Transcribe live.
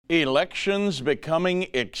Elections becoming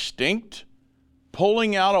extinct?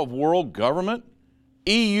 Pulling out of world government?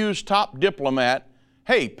 EU's top diplomat,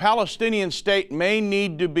 hey, Palestinian state may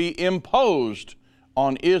need to be imposed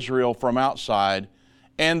on Israel from outside,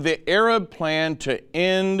 and the Arab plan to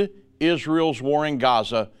end Israel's war in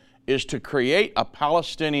Gaza is to create a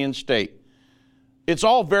Palestinian state. It's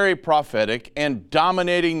all very prophetic and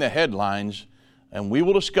dominating the headlines, and we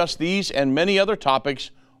will discuss these and many other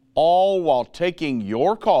topics, all while taking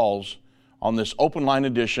your calls on this open line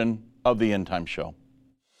edition of the End Time Show.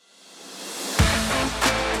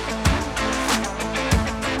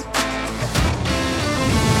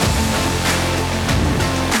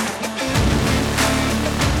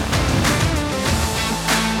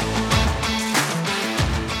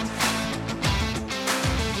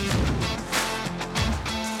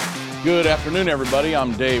 Good afternoon, everybody.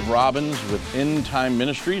 I'm Dave Robbins with End Time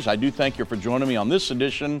Ministries. I do thank you for joining me on this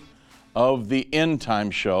edition of the End Time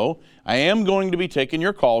Show. I am going to be taking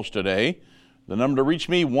your calls today. The number to reach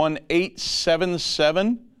me,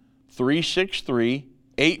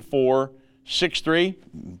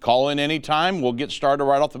 1-877-363-8463. Call in anytime. We'll get started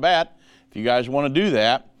right off the bat if you guys want to do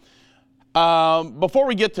that. Before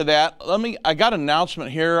we get to that, I got an announcement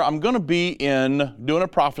here. I'm going to be doing a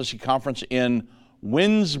prophecy conference in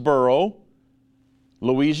Winnsboro,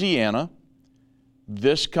 Louisiana,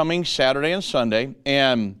 this coming Saturday and Sunday.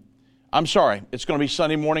 And I'm sorry, it's going to be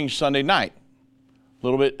Sunday morning, Sunday night. A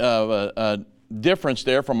little bit of a difference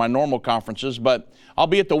there from my normal conferences, but I'll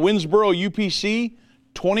be at the Winnsboro UPC,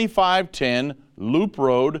 2510 Loop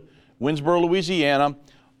Road, Winnsboro, Louisiana.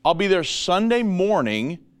 I'll be there Sunday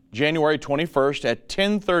morning, January 21st at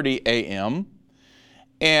 10:30 a.m.,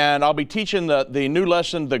 and I'll be teaching the new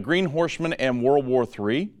lesson, The Green Horseman and World War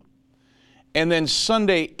III. And then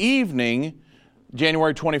Sunday evening,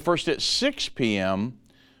 January 21st at 6 p.m.,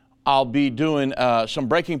 I'll be doing some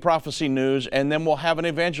breaking prophecy news, and then we'll have an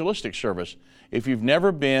evangelistic service. If you've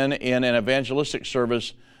never been in an evangelistic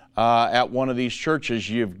service at one of these churches,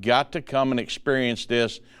 you've got to come and experience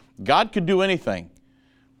this. God could do anything.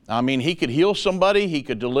 I mean, He could heal somebody. He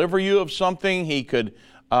could deliver you of something. He could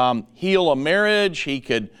heal a marriage. He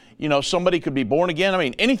could, somebody could be born again. I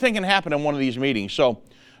mean, anything can happen in one of these meetings. So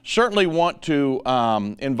certainly want to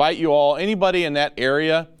invite you all, anybody in that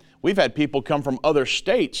area. We've had people come from other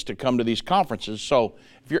states to come to these conferences. So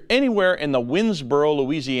if you're anywhere in the Winnsboro,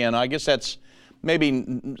 Louisiana, I guess that's maybe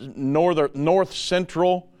north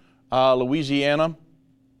central Louisiana.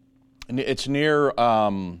 And it's near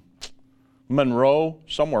Monroe,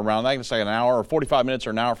 somewhere around, I think it's like an hour or 45 minutes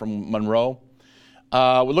or an hour from Monroe.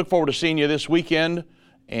 We look forward to seeing you this weekend,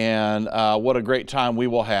 and what a great time we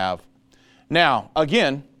will have. Now,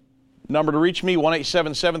 again, number to reach me,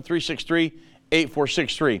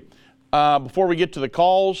 1-877-363-8463. Before we get to the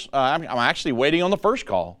calls, I'm actually waiting on the first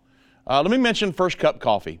call. Let me mention First Cup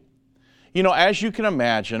Coffee. As you can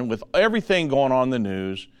imagine, with everything going on in the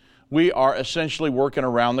news, we are essentially working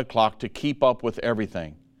around the clock to keep up with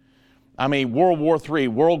everything. I mean, World War III,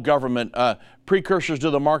 world government, precursors to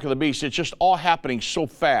the mark of the beast. It's just all happening so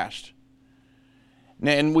fast.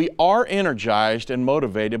 And we are energized and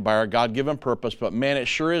motivated by our God-given purpose, but man, it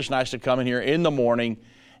sure is nice to come in here in the morning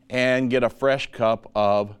and get a fresh cup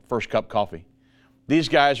of First Cup Coffee. These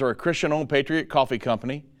guys are a Christian-owned Patriot Coffee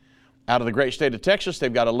Company out of the great state of Texas.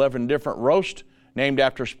 They've got 11 different roasts named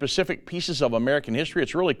after specific pieces of American history.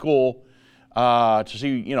 It's really cool to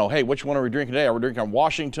see, hey, which one are we drinking today? Are we drinking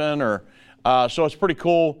Washington? So it's pretty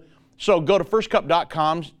cool. So go to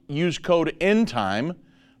firstcup.com, use code ENDTIME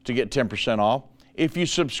to get 10% off. If you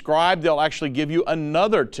subscribe, they'll actually give you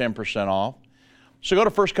another 10% off. So go to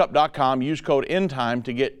firstcup.com, use code ENDTIME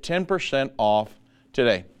to get 10% off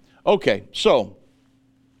today. Okay, so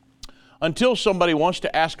until somebody wants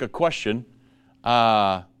to ask a question,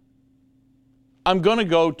 I'm going to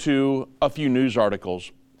go to a few news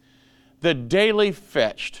articles. The Daily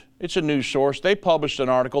Fetched, it's a news source, they published an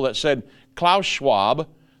article that said Klaus Schwab,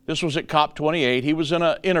 this was at COP28, he was in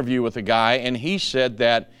an interview with a guy, and he said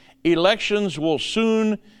that elections will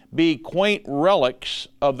soon be quaint relics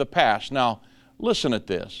of the past. Now, listen at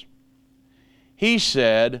this. He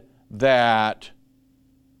said that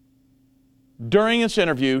during this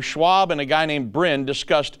interview, Schwab and a guy named Brin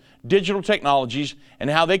discussed digital technologies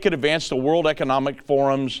and how they could advance the World Economic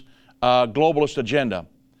Forum's globalist agenda.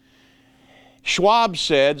 Schwab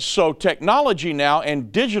said, so technology now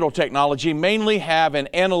and digital technology mainly have an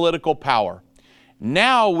analytical power.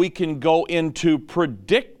 Now we can go into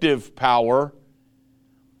predictive power,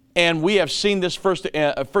 and we have seen this first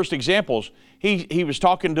examples. He was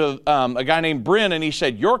talking to a guy named Brin, and he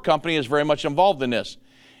said, your company is very much involved in this.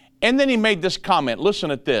 And then he made this comment.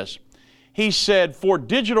 Listen at this. he said, for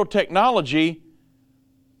digital technology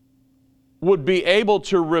would be able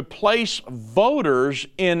to replace voters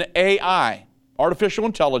in AI, artificial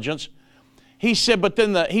intelligence. He said, but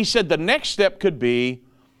then he said the next step could be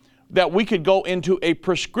that we could go into a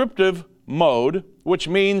prescriptive mode, which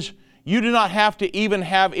means you do not have to even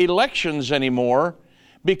have elections anymore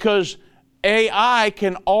because AI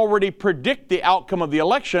can already predict the outcome of the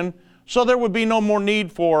election, so there would be no more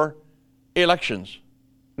need for elections.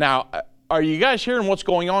 Now, are you guys hearing what's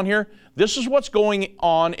going on here? This is what's going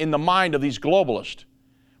on in the mind of these globalists.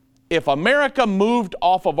 If America moved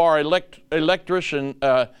off of our election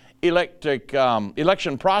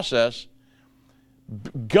process,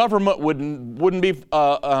 government wouldn't be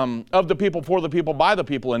of the people, for the people, by the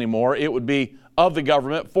people anymore. It would be of the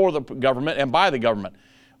government, for the government, and by the government,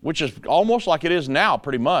 which is almost like it is now,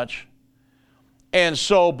 pretty much. And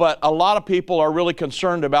so, but a lot of people are really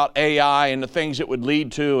concerned about AI and the things it would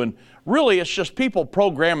lead to, and really it's just people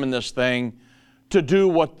programming this thing to do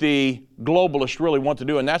what the globalists really want to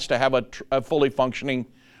do, and that's to have a fully functioning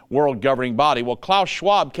world governing body. Well, Klaus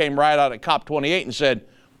Schwab came right out at COP28 and said,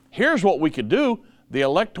 here's what we could do. The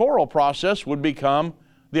election process would become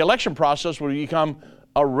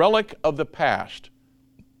a relic of the past.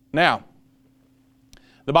 Now,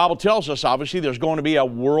 the Bible tells us, obviously, there's going to be a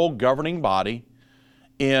world governing body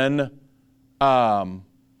in the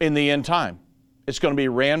end time. It's going to be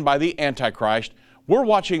ran by the Antichrist. We're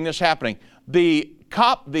watching this happening. The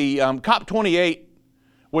COP28,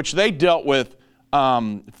 which they dealt with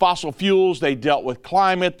fossil fuels, they dealt with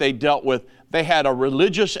climate, they had a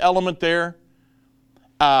religious element there.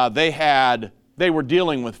 They were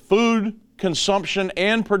dealing with food consumption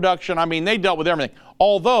and production. I mean, they dealt with everything.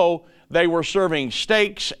 Although they were serving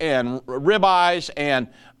steaks and ribeyes and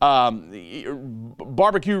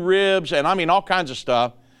barbecue ribs and I mean all kinds of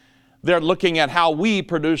stuff. They're looking at how we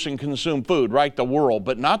produce and consume food, right? The world,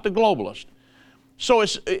 but not the globalist. So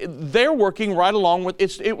they're working right along with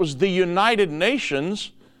it was the United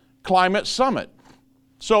Nations Climate Summit.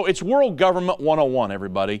 So it's World Government 101,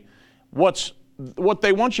 everybody. What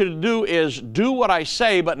they want you to do is do what I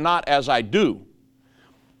say, but not as I do.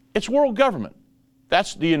 It's world government.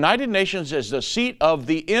 That's the United Nations is the seat of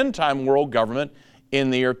the end time world government in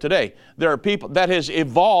the earth today. There are people that has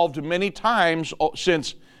evolved many times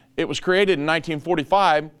since it was created in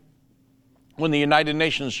 1945 when the United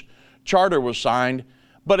Nations Charter was signed,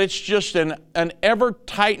 but it's just an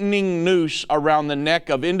ever-tightening noose around the neck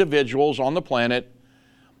of individuals on the planet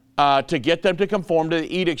to get them to conform to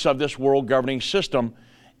the edicts of this world governing system,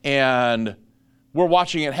 and we're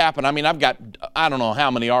watching it happen. I mean, I've got, I don't know how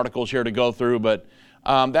many articles here to go through, but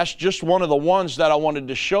that's just one of the ones that I wanted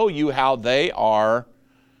to show you how they are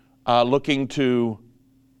looking to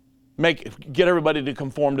get everybody to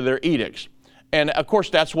conform to their edicts. And of course,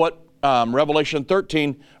 that's what Revelation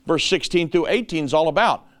 13, verse 16 through 18 is all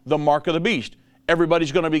about, the mark of the beast.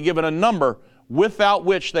 Everybody's going to be given a number without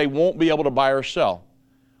which they won't be able to buy or sell.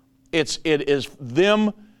 It is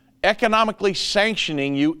them economically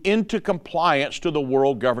sanctioning you into compliance to the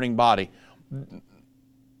world governing body.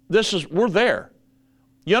 We're there.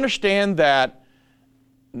 You understand that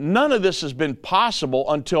none of this has been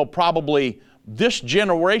possible until probably this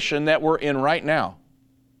generation that we're in right now.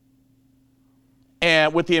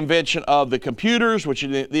 And with the invention of the computers, which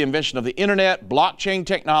is the invention of the internet, blockchain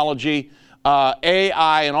technology,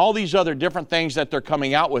 AI, and all these other different things that they're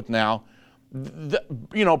coming out with now,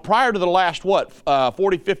 prior to the last,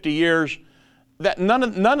 40, 50 years, that none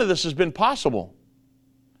of this has been possible.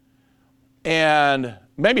 And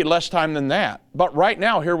maybe less time than that. But right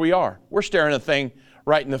now, here we are. We're staring a thing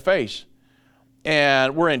right in the face.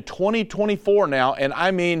 And we're in 2024 now, and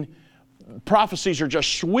I mean, prophecies are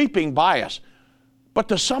just sweeping by us. But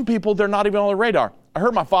to some people, they're not even on the radar. I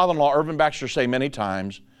heard my father-in-law, Irvin Baxter, say many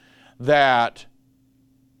times that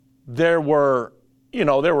there were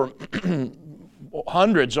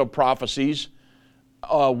hundreds of prophecies,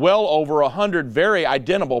 well over 100 very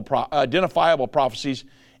identifiable prophecies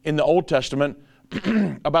in the Old Testament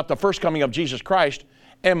about the first coming of Jesus Christ,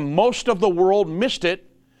 and most of the world missed it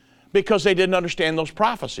because they didn't understand those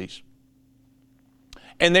prophecies.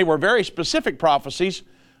 And they were very specific prophecies,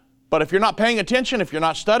 but if you're not paying attention, if you're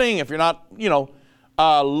not studying, if you're not,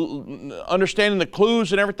 understanding the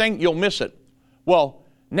clues and everything, you'll miss it. Well,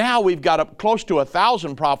 now we've got up close to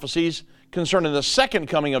 1,000 prophecies concerning the second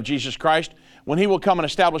coming of Jesus Christ, when he will come and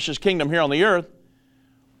establish his kingdom here on the earth.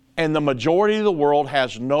 And the majority of the world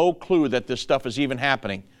has no clue that this stuff is even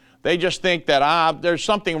happening. They just think that there's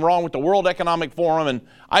something wrong with the World Economic Forum, and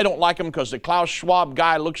I don't like him because the Klaus Schwab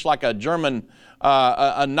guy looks like a German,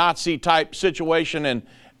 a Nazi type situation, and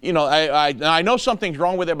I know something's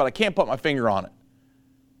wrong with it, but I can't put my finger on it.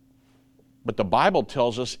 But the Bible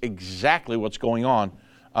tells us exactly what's going on,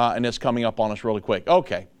 and it's coming up on us really quick.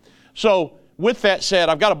 Okay, so with that said,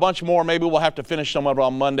 I've got a bunch more. Maybe we'll have to finish some of it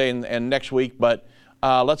on Monday and next week, but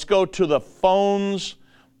let's go to the phones.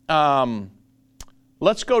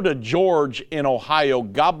 Let's go to George in Ohio.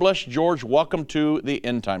 God bless, George. Welcome to the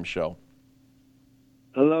End Time Show.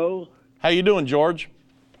 Hello. How you doing, George?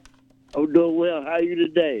 I'm doing well. How are you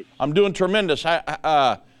today? I'm doing tremendous.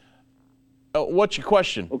 What's your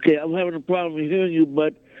question? Okay, I'm having a problem hearing you,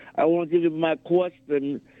 but I want to give you my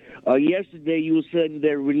question. Yesterday you were saying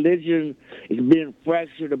that religion is being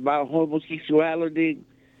fractured about homosexuality,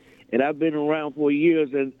 and I've been around for years,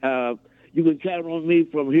 and you can count on me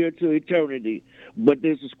from here to eternity. But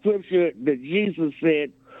there's a scripture that Jesus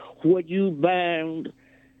said, what you bind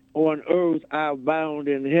on earth, I'll bound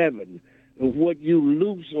in heaven. And what you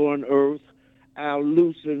loose on earth, I'll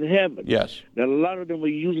loose in heaven. Yes. Now, a lot of them are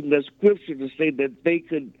using that scripture to say that they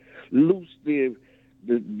could loose the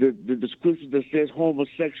scripture that says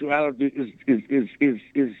homosexuality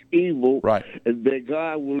is evil, right, and that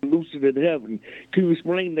God will loose it in heaven. Can you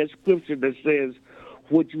explain that scripture that says,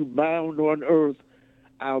 what you bound on earth,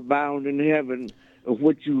 I'll bound in heaven, and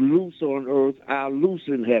what you loose on earth, I'll loose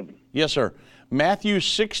in heaven? Yes, sir. Matthew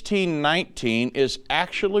 16:19 is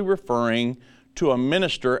actually referring to a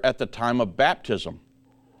minister at the time of baptism.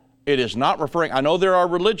 It is not referring, I know there are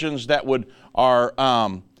religions that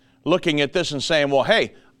are looking at this and saying, well,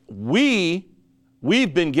 hey, we've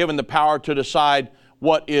been given the power to decide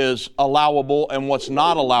what is allowable and what's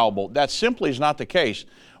not allowable. That simply is not the case.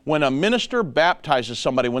 When a minister baptizes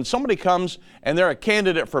somebody, when somebody comes and they're a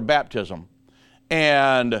candidate for baptism,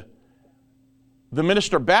 and the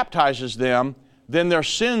minister baptizes them, then their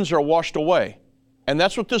sins are washed away. And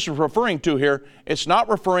that's what this is referring to here. It's not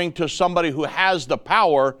referring to somebody who has the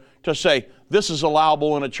power to say, this is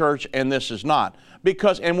allowable in a church and this is not.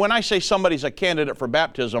 And when I say somebody's a candidate for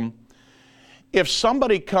baptism, if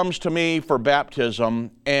somebody comes to me for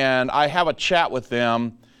baptism and I have a chat with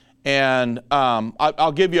them, and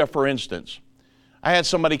I'll give you a for instance. I had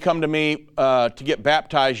somebody come to me to get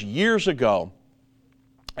baptized years ago.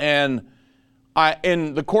 And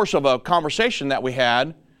in the course of a conversation that we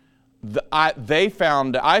had, I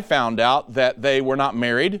found out that they were not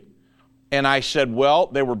married, and I said, well,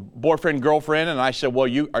 they were boyfriend, girlfriend, and I said, well,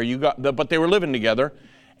 but they were living together,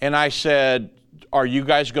 and I said, are you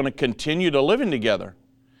guys going to continue to living together?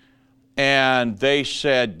 And they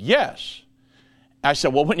said, yes. I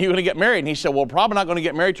said, well, when are you going to get married? And he said, well, probably not going to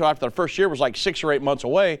get married till after the first year was like 6 or 8 months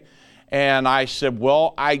away. And I said,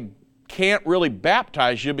 well, I can't really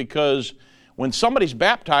baptize you because when somebody's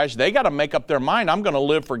baptized, they got to make up their mind, I'm going to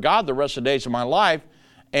live for God the rest of the days of my life,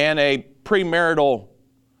 and a premarital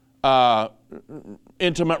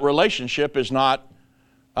intimate relationship is not,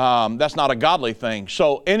 that's not a godly thing.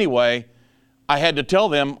 So anyway, I had to tell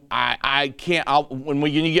them, I can't, when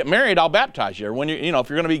you get married, I'll baptize you. Or when if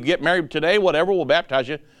you're going to get married today, whatever, we'll baptize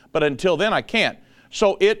you. But until then, I can't.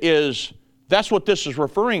 So that's what this is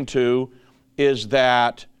referring to, is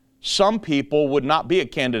that some people would not be a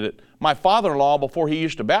candidate. My father-in-law, before he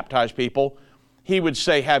used to baptize people, he would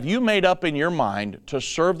say, have you made up in your mind to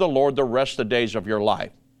serve the Lord the rest of the days of your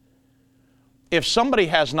life? If somebody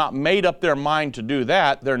has not made up their mind to do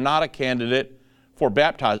that, they're not a candidate for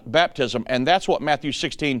baptism. And that's what Matthew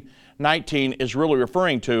 16:19 is really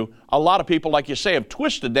referring to. A lot of people, like you say, have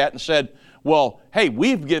twisted that and said, well, hey,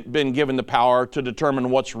 we've been given the power to determine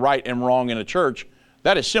what's right and wrong in a church.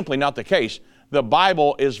 That is simply not the case. The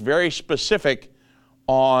Bible is very specific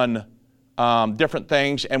on different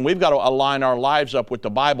things, and we've got to align our lives up with the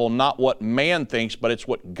Bible, not what man thinks, but it's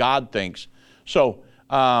what God thinks. So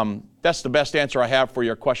that's the best answer I have for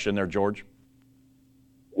your question there, George.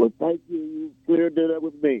 Well, thank you. You cleared it up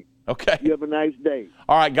with me. Okay. You have a nice day.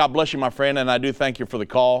 All right. God bless you, my friend, and I do thank you for the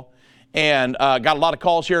call. And got a lot of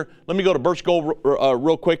calls here. Let me go to Birch Gold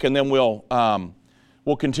real quick, and then we'll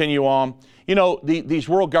continue on. You know, these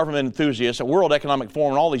world government enthusiasts, the World Economic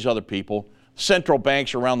Forum, and all these other people, central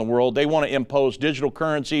banks around the world, they want to impose digital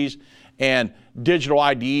currencies and digital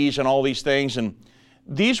IDs and all these things. And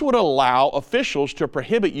these would allow officials to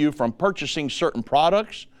prohibit you from purchasing certain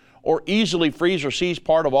products or easily freeze or seize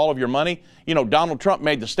part of all of your money. You know, Donald Trump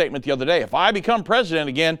made the statement the other day, if I become president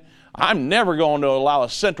again, I'm never going to allow a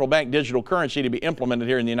central bank digital currency to be implemented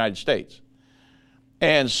here in the United States.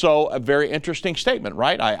 And so a very interesting statement,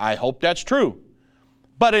 right? I hope that's true.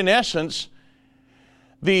 But in essence,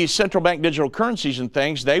 the central bank digital currencies and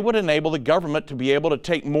things, they would enable the government to be able to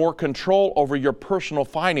take more control over your personal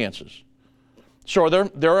finances. So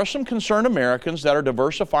there are some concerned Americans that are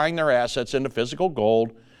diversifying their assets into physical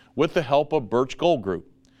gold, with the help of Birch Gold Group.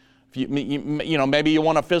 If maybe you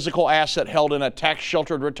want a physical asset held in a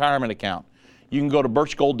tax-sheltered retirement account. You can go to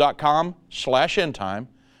birchgold.com/endtime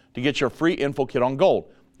to get your free info kit on gold.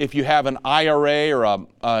 If you have an IRA or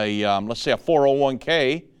let's say a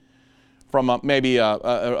 401k from maybe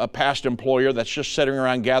a past employer that's just sitting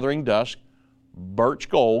around gathering dust, Birch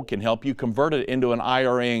Gold can help you convert it into an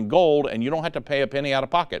IRA in gold, and you don't have to pay a penny out of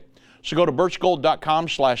pocket. So go to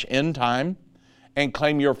birchgold.com/endtime and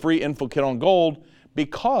claim your free info kit on gold,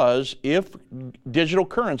 because if digital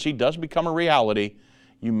currency does become a reality,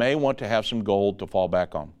 you may want to have some gold to fall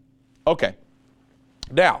back on. Okay.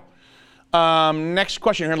 Now, next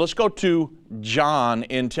question here. Let's go to John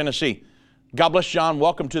in Tennessee. God bless, John.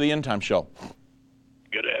 Welcome to the End Time Show.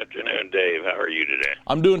 Good afternoon, Dave. How are you today?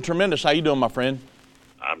 I'm doing tremendous. How you doing, my friend?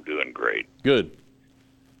 I'm doing great. Good.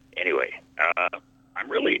 Anyway, I'm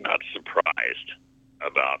really not surprised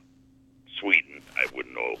about Sweden. I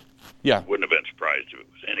wouldn't have been surprised if it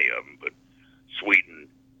was any of them, but Sweden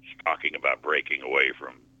is talking about breaking away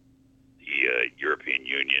from the European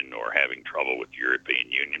Union or having trouble with the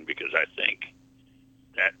European Union, because I think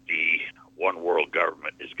that the one world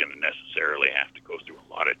government is going to necessarily have to go through a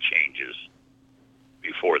lot of changes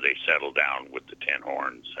before they settle down with the 10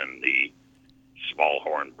 horns and the small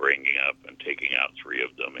horn bringing up and taking out 3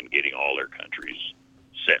 of them and getting all their countries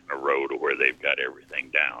set in a row to where they've got everything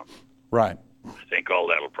down. Right. I think all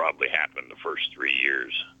that'll probably happen the first 3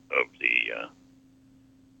 years of the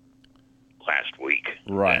last week.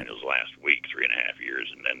 Right. Daniel's last week, 3.5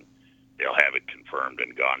 years, and then they'll have it confirmed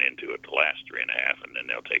and gone into it the last 3.5, and then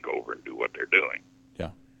they'll take over and do what they're doing. Yeah.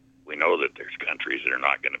 We know that there's countries that are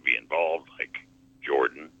not going to be involved, like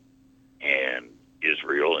Jordan and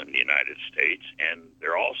Israel and the United States, and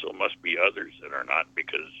there also must be others that are not,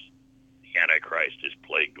 because the Antichrist is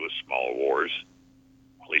plagued with small wars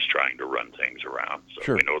while he's trying to run things around. So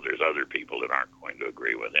Sure. we know there's other people that aren't going to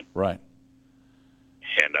agree with him. Right.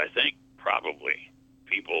 And I think probably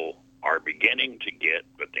people are beginning to get,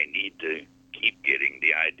 but they need to keep getting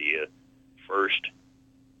the idea, first,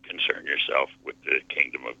 concern yourself with the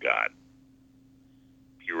kingdom of God.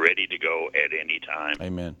 Be ready to go at any time.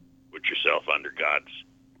 Amen. Put yourself under God's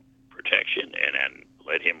protection and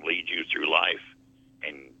let him lead you through life,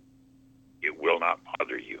 and it will not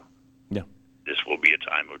bother you. Yeah. This will be a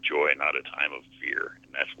time of joy, not a time of fear,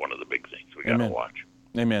 and that's one of the big things we got to watch.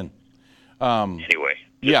 Amen. Anyway,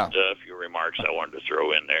 yeah. A few remarks I wanted to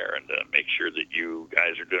throw in there and make sure that you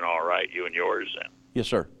guys are doing all right, you and yours. And Yes,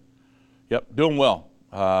 sir. Yep, doing well.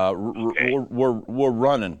 Okay. We're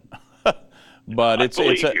running, but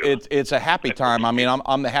it's a happy time. I mean,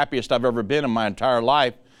 I'm the happiest I've ever been in my entire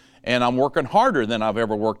life, and I'm working harder than I've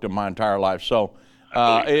ever worked in my entire life. So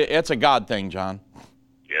it's a God thing, John.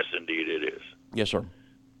 Yes, indeed it is. Yes, sir.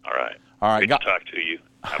 All right. All right. Good to talk to you.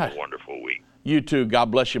 Have a wonderful week. You too.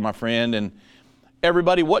 God bless you, my friend. And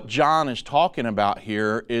everybody, what John is talking about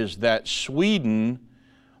here is that Sweden,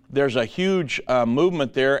 there's a huge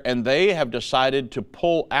movement there, and they have decided to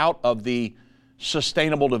pull out of the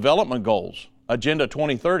Sustainable Development Goals, Agenda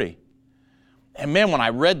 2030. And man, when I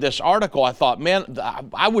read this article, I thought, man,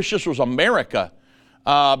 I wish this was America,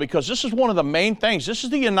 because this is one of the main things. This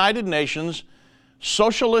is the United Nations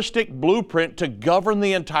socialistic blueprint to govern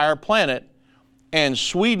the entire planet. And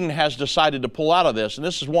Sweden has decided to pull out of this. And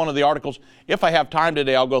this is one of the articles. If I have time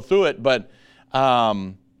today, I'll go through it. But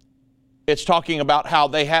it's talking about how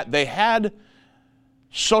they had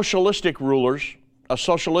socialistic rulers, a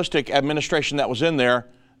socialistic administration that was in there.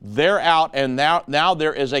 They're out, and now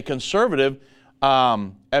there is a conservative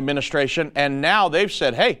administration. And now they've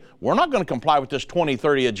said, hey, we're not going to comply with this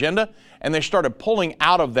 2030 agenda. And they started pulling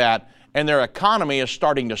out of that, and their economy is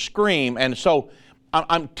starting to scream. And so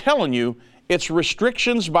I'm telling you, it's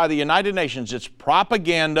restrictions by the United Nations. It's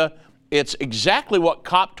propaganda. It's exactly what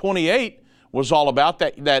COP28 was all about,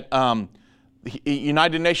 that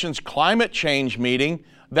United Nations climate change meeting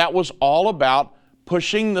that was all about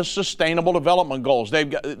pushing the Sustainable Development Goals. They've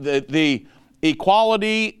got the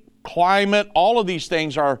equality, climate, all of these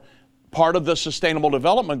things are part of the Sustainable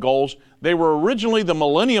Development Goals. They were originally the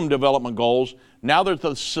Millennium Development Goals. Now they're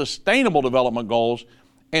the Sustainable Development Goals.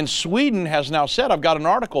 And Sweden has now said, I've got an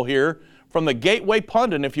article here from the Gateway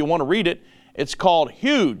Pundit, if you want to read it. It's called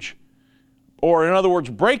Huge, or in other words,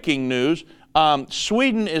 breaking news.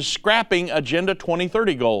 Sweden is scrapping Agenda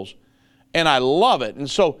 2030 goals. And I love it. And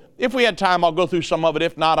so if we had time, I'll go through some of it.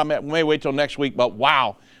 If not, I may wait till next week. But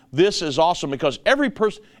wow, this is awesome, because every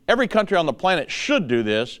country on the planet should do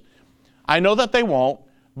this. I know that they won't,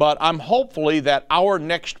 but I'm hopefully that our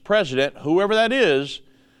next president, whoever that is,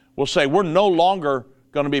 will say we're no longer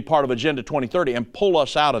going to be part of Agenda 2030 and pull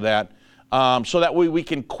us out of that. so that we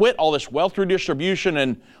can quit all this wealth redistribution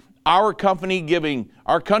and our country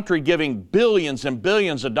giving billions and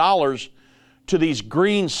billions of dollars to these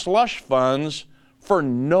green slush funds for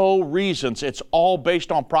no reasons. It's all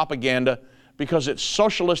based on propaganda because it's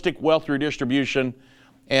socialistic wealth redistribution,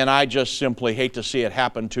 and I just simply hate to see it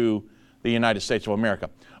happen to the United States of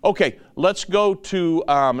America. Okay, let's go to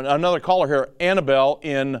another caller here, Annabelle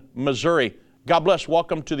in Missouri. God bless.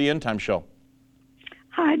 Welcome to the End Time Show.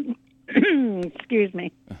 Hi. Excuse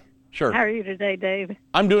me. Sure. How are you today, Dave?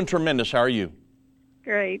 I'm doing tremendous. How are you?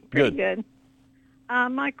 Great. Pretty good.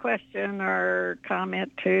 My question or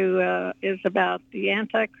comment, too, is about the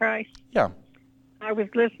Antichrist. Yeah. I was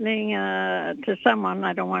listening to someone,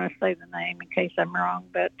 I don't want to say the name in case I'm wrong,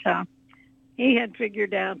 but he had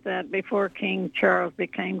figured out that before King Charles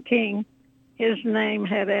became king, his name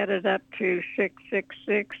had added up to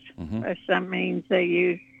 666. By some means they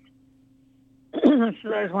used.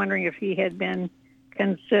 So I was wondering if he had been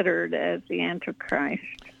considered as the Antichrist.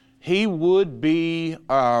 He would be,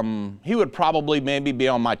 he would probably maybe be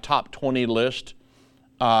on my top 20 list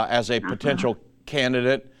as a potential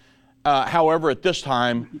candidate. However, at this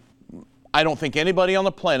time, I don't think anybody on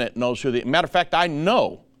the planet knows who the, matter of fact, I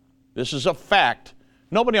know, this is a fact,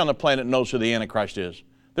 nobody on the planet knows who the Antichrist is.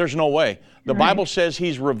 There's no way. The Bible says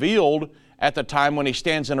he's revealed at the time when he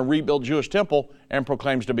stands in a rebuilt Jewish temple and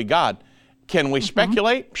proclaims to be God. Can we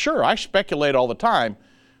speculate? Sure, I speculate all the time.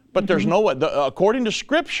 But there's no way. According to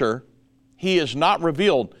Scripture, he is not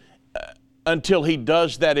revealed until he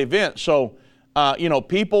does that event. So,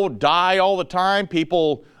 people die all the time.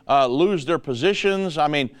 People lose their positions. I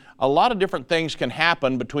mean, a lot of different things can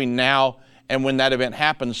happen between now and when that event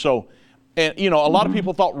happens. So, a lot of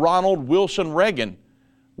people thought Ronald Wilson Reagan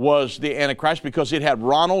was the Antichrist because it had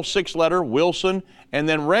Ronald, 6-letter, Wilson, and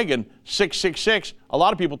then Reagan, 666. A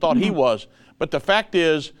lot of people thought he was. But the fact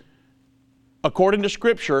is, according to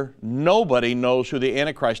Scripture, nobody knows who the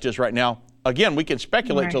Antichrist is right now. Again, we can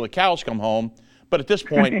speculate till the cows come home, but at this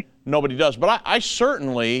point, nobody does. But I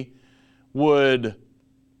certainly would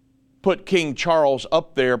put King Charles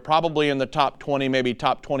up there, probably in the top 20, maybe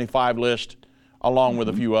top 25 list, along with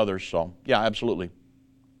a few others. So, yeah, absolutely.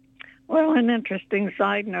 Well, an interesting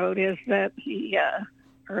side note is that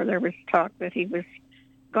there was talk that he was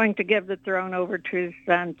going to give the throne over to his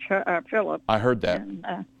son, Philip. I heard that. And,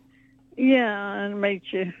 and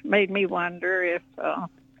made me wonder if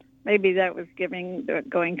maybe that was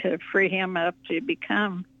going to free him up to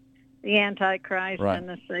become the Antichrist and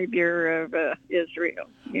the Savior of Israel.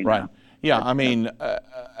 Right. Yeah, I mean,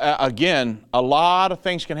 again, a lot of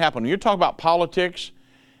things can happen. When you're talking about politics,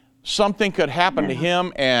 something could happen to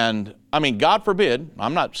him, and, I mean, God forbid,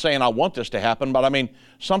 I'm not saying I want this to happen, but, I mean,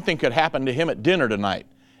 something could happen to him at dinner tonight,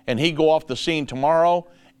 and he'd go off the scene tomorrow,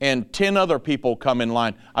 and 10 other people come in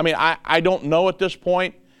line. I mean, I don't know at this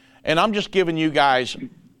point, and I'm just giving you guys,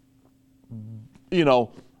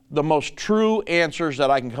 the most true answers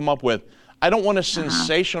that I can come up with. I don't want to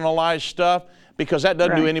sensationalize stuff because that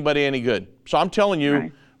doesn't do anybody any good. So I'm telling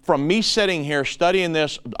you, from me sitting here studying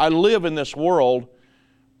this, I live in this world,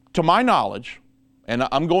 to my knowledge, and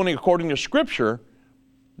I'm going according to Scripture,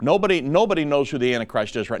 nobody knows who the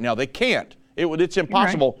Antichrist is right now. They can't. It's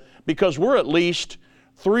impossible because we're at least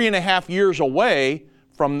 3.5 years away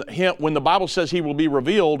from him. When the Bible says he will be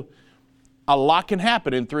revealed, a lot can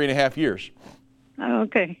happen in 3.5 years.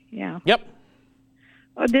 Okay, yeah. Yep.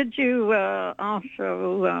 Well, did you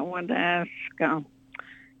also want to ask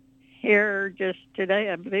here just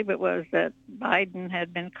today, I believe it was, that Biden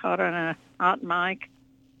had been caught on a hot mic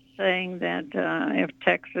saying that if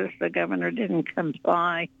Texas, the governor, didn't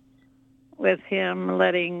comply with him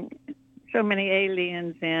letting so many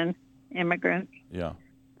aliens in, immigrants,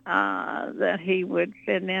 that he would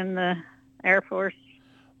send in the Air Force.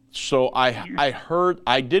 So I heard,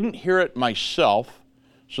 I didn't hear it myself,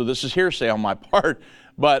 so this is hearsay on my part,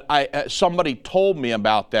 but somebody told me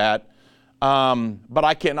about that, but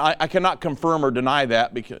I cannot confirm or deny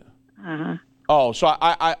that because. Oh, so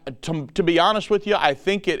to be honest with you, I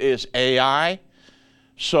think it is AI.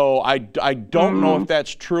 So I don't know if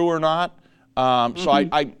that's true or not. So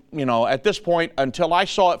I at this point, until I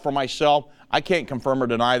saw it for myself, I can't confirm or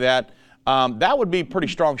deny that. That would be a pretty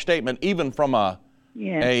strong statement, even from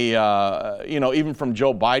even from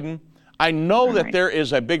Joe Biden. I know that there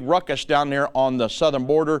is a big ruckus down there on the southern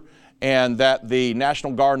border, and that the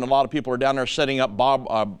National Guard and a lot of people are down there setting up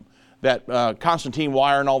Constantine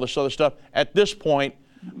wire and all this other stuff. At this point,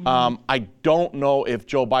 I don't know if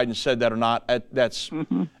Joe Biden said that or not.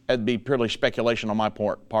 That'd be purely speculation on my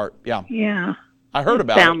part. Yeah. Yeah. I heard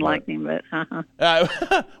about it. Sound like him, but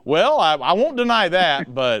well, I won't deny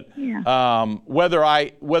that, but yeah. Whether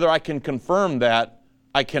I can confirm that,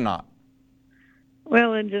 I cannot.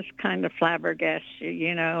 Well, it just kind of flabbergasts you,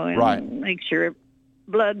 and right. makes your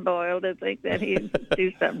blood boil to think that he'd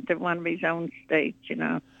do something to one of his own states,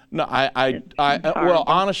 No, well,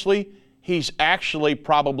 honestly, he's actually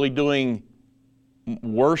probably doing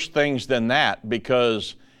worse things than that,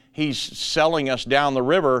 because he's selling us down the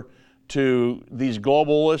river to these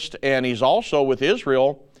globalists, and he's also with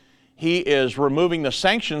Israel. He is removing the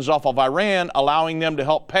sanctions off of Iran, allowing them to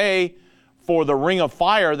help pay for the ring of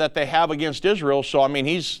fire that they have against Israel. So, I mean,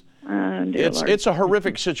 it's a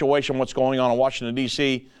horrific situation what's going on in Washington,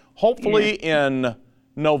 D.C. Hopefully in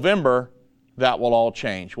November, that will all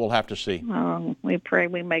change. We'll have to see. We pray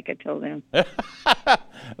we make it till then.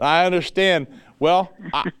 I understand. Well,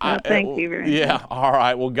 thank you very much. Yeah, all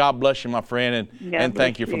right. Well, God bless you, my friend, and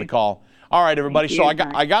thank you for the call. All right, everybody. So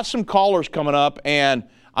I got some callers coming up, and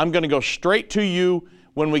I'm going to go straight to you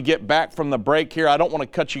when we get back from the break here. I don't want to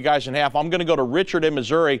cut you guys in half. I'm going to go to Richard in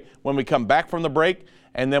Missouri when we come back from the break,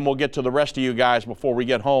 and then we'll get to the rest of you guys before we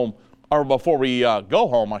get home, or before we go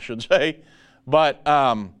home, I should say. But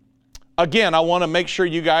again, I want to make sure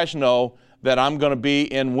you guys know that I'm going to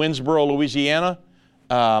be in Winsboro, Louisiana,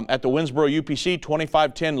 at the Winsboro UPC,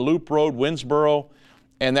 2510 Loop Road, Winsboro,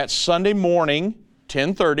 and that's Sunday morning,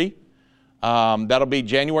 10:30. That'll be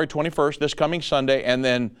January 21st, this coming Sunday, and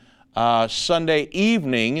then Sunday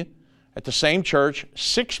evening at the same church,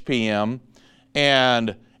 6 p.m.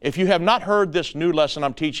 And if you have not heard this new lesson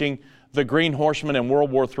I'm teaching, The Green Horseman in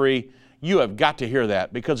World War III, you have got to hear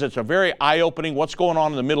that, because it's a very eye-opening what's going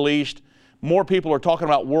on in the Middle East. More people are talking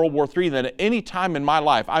about World War III than at any time in my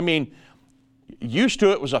life. I mean, used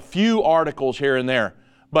to it was a few articles here and there,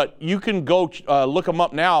 but you can go look them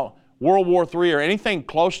up now, World War III or anything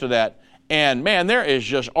close to that, and man, there is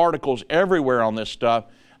just articles everywhere on this stuff.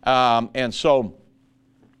 And so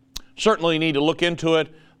certainly need to look into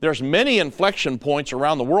it. There's many inflection points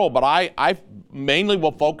around the world, but I mainly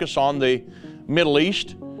will focus on the Middle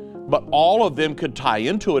East, but all of them could tie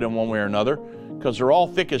into it in one way or another, because they're all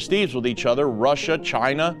thick as thieves with each other, Russia,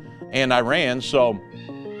 China, and Iran. So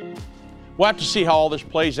we'll have to see how all this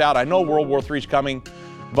plays out. I know World War III is coming,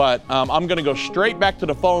 but I'm going to go straight back to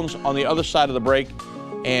the phones on the other side of the break,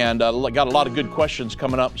 and got a lot of good questions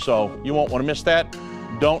coming up, so you won't want to miss that.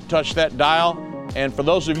 Don't touch that dial. And for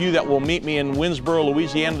those of you that will meet me in Winsboro,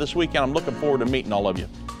 Louisiana this weekend, I'm looking forward to meeting all of you.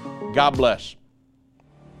 God bless.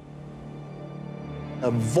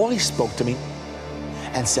 A voice spoke to me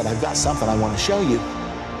and said, I've got something I want to show you.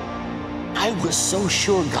 I was so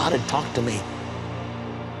sure God had talked to me.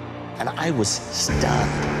 And I was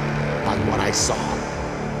stunned by what I saw.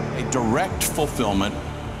 A direct fulfillment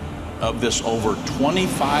of this over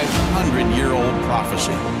 2,500-year-old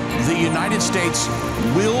prophecy. The United States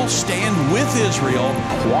will stand with Israel.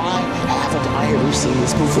 Why haven't I ever seen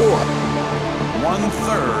this before?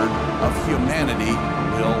 1/3 of humanity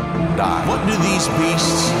will die. What do these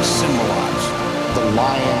beasts symbolize? The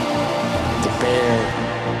lion, the bear,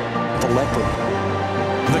 the leopard.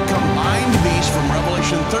 The combined beast from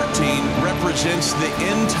Revelation 13 represents the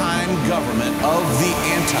end-time government of the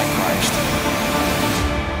Antichrist.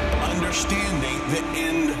 Understanding the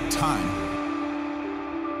end time.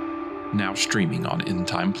 Now streaming on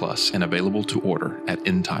Endtime Plus and available to order at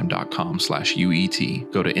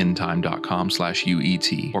endtime.com/UET. Go to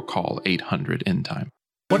endtime.com/UET or call 800-ENDTIME.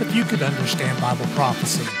 What if you could understand Bible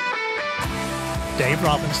prophecy? Dave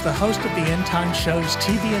Robbins, the host of the End Time Show's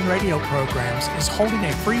TV and radio programs, is holding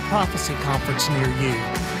a free prophecy conference near you.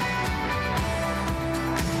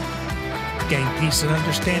 Gain peace and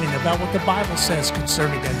understanding about what the Bible says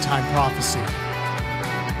concerning end-time prophecy.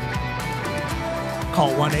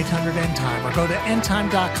 Call 1-800-END-TIME or go to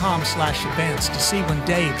endtime.com/events to see when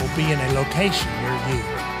Dave will be in a location near you.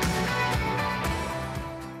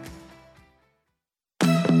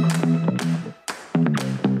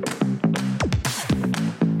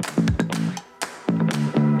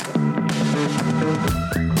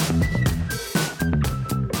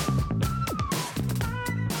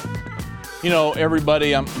 You know,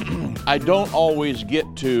 everybody, I don't always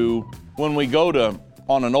get to, when we go to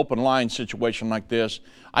on an open line situation like this,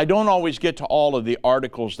 I don't always get to all of the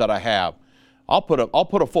articles that I have. I'll put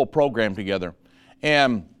a full program together.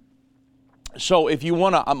 And so if you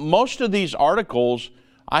want to, most of these articles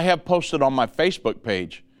I have posted on my Facebook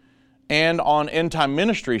page and on End Time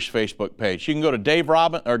Ministries Facebook page. You can go to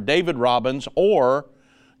David Robbins or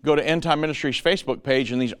go to End Time Ministries Facebook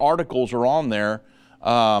page, and these articles are on there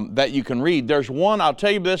that you can read. There's one, I'll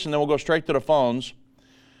tell you this, and then we'll go straight to the phones.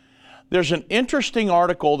 There's an interesting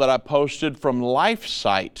article that I posted from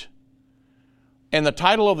LifeSite, and the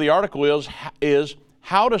title of the article is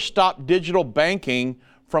How to Stop Digital Banking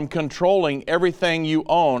from Controlling Everything You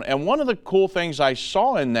Own. And one of the cool things I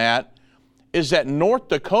saw in that is that North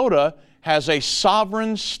Dakota has a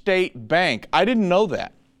sovereign state bank. I didn't know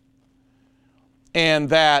that. And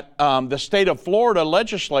that the state of Florida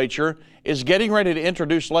legislature is getting ready to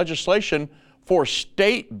introduce legislation for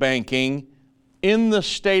state banking in the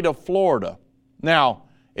state of Florida. Now,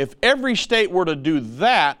 if every state were to do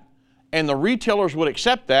that and the retailers would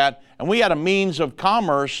accept that, and we had a means of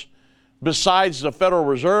commerce besides the Federal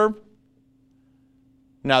Reserve,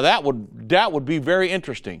 now that would be very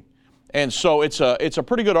interesting. And so it's a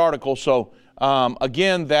pretty good article. So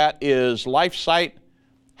again, that is LifeSite,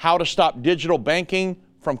 How to Stop Digital Banking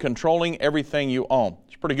from Controlling Everything You Own.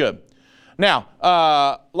 It's pretty good.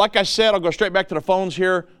 Now, like I said, I'll go straight back to the phones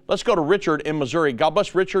here. Let's go to Richard in Missouri. God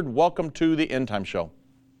bless, Richard. Welcome to the End Time Show.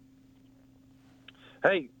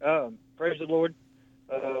 Hey, praise the Lord.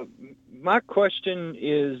 My question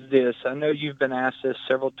is this. I know you've been asked this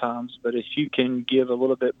several times, but if you can give a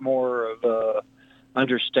little bit more of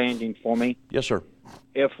understanding for me. Yes, sir.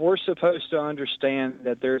 If we're supposed to understand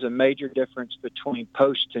that there's a major difference between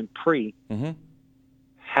post and pre,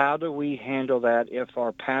 how do we handle that if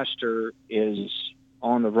our pastor is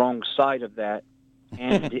on the wrong side of that?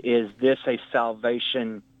 And is this a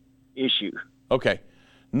salvation issue? Okay.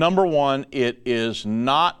 Number one, it is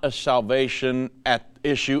not a salvation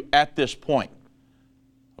issue at this point.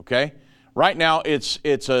 Okay? Right now, it's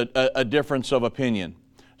a difference of opinion.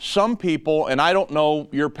 Some people, and I don't know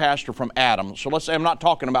your pastor from Adam, so let's say I'm not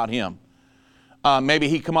talking about him. Maybe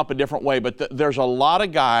he come up a different way, but there's a lot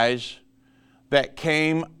of guys that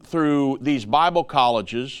came through these Bible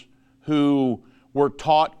colleges who were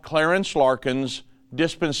taught Clarence Larkin's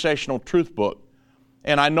Dispensational Truth Book.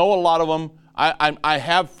 And I know a lot of them. I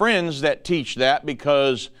have friends that teach that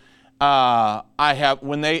because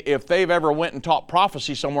if they've ever went and taught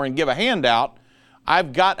prophecy somewhere and give a handout,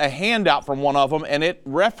 I've got a handout from one of them, and it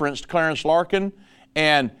referenced Clarence Larkin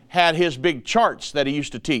and had his big charts that he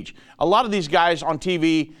used to teach. A lot of these guys on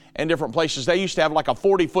TV and different places, they used to have like a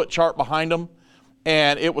 40-foot chart behind them,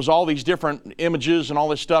 and it was all these different images and all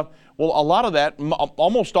this stuff. Well, a lot of that,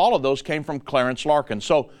 almost all of those came from Clarence Larkin.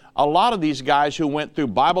 So a lot of these guys who went through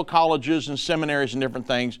Bible colleges and seminaries and different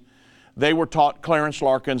things, they were taught Clarence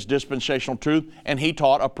Larkin's Dispensational Truth, and he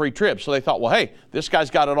taught a pre-trib. So they thought, well, hey, this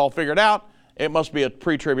guy's got it all figured out. It must be a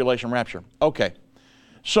pre-tribulation rapture. Okay.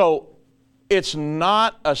 So it's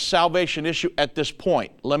not a salvation issue at this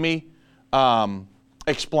point. Let me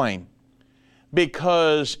explain.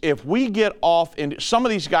 Because if we get off into, some of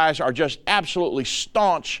these guys are just absolutely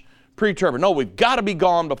staunch pre-tribber. No, we've got to be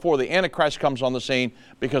gone before the Antichrist comes on the scene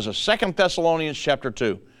because of 2 Thessalonians chapter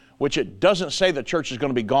 2, which it doesn't say the church is going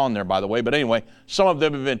to be gone there, by the way. But anyway, some of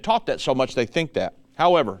them have been taught that so much they think that.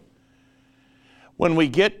 However, when we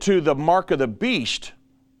get to the mark of the beast,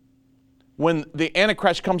 when the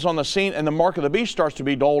Antichrist comes on the scene and the mark of the beast starts to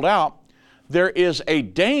be doled out, there is a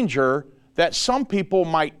danger that some people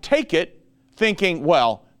might take it thinking,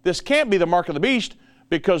 well, this can't be the mark of the beast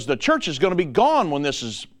because the church is going to be gone when this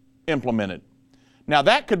is implemented. Now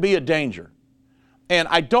that could be a danger. And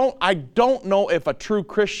I don't know if a true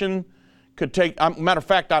Christian could take, matter of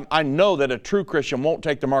fact, I know that a true Christian won't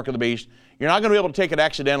take the mark of the beast. You're not going to be able to take it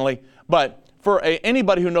accidentally, but for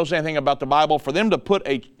anybody who knows anything about the Bible, for them to put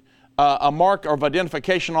a mark of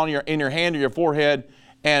identification in your hand or your forehead,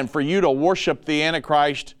 and for you to worship the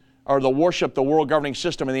Antichrist or to worship the world governing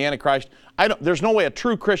system in the Antichrist, there's no way a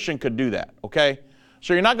true Christian could do that, okay?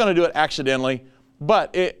 So you're not going to do it accidentally,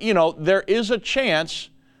 but there is a chance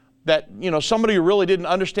that somebody who really didn't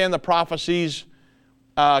understand the prophecies,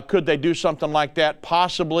 could they do something like that?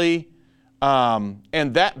 Possibly. And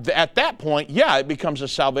that at that point, yeah, it becomes a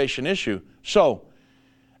salvation issue. So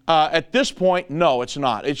at this point, no, it's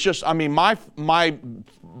not. It's just, my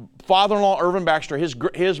father-in-law, Irvin Baxter,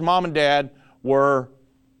 his mom and dad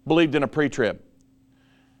believed in a pre-trib.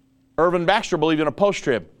 Irvin Baxter believed in a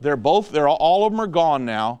post-trib. All of them are gone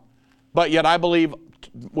now, but yet I believe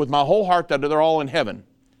with my whole heart that they're all in heaven.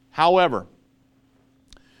 However,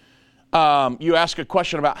 you ask a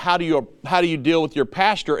question about how do you deal with your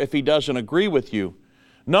pastor if he doesn't agree with you.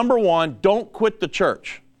 Number one, don't quit the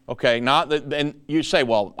church. Okay, and you say,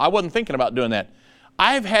 well, I wasn't thinking about doing that.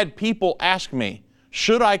 I've had people ask me,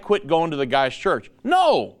 should I quit going to the guy's church?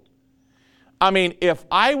 No. If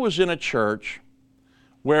I was in a church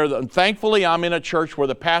where, thankfully I'm in a church where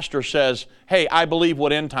the pastor says, hey, I believe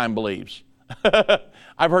what End Time believes.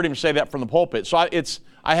 I've heard him say that from the pulpit. So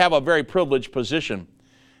I have a very privileged position.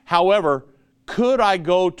 However, could I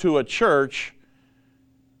go to a church?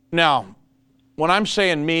 Now, when I'm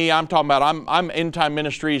saying me, I'm talking about I'm End Time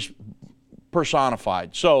Ministries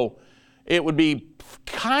personified. So it would be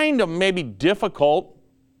kind of maybe difficult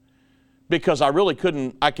because I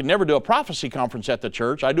could never do a prophecy conference at the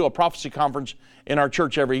church. I do a prophecy conference in our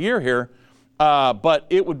church every year here, but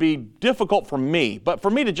it would be difficult for me. But for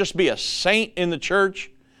me to just be a saint in the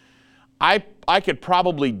church, I could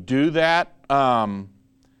probably do that,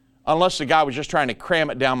 unless the guy was just trying to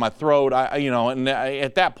cram it down my throat.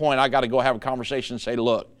 At that point, I got to go have a conversation and say,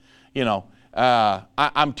 look,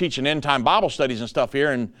 I'm teaching end-time Bible studies and stuff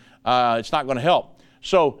here, and it's not going to help.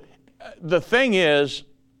 So the thing is,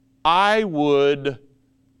 if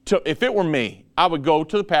it were me, I would go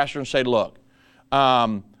to the pastor and say, look,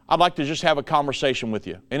 I'd like to just have a conversation with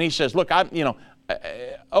you. And he says, look,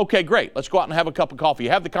 okay, great. Let's go out and have a cup of coffee.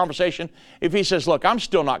 You have the conversation. If he says, look, I'm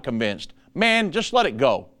still not convinced, man, just let it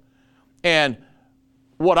go. And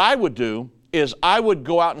what I would do is I would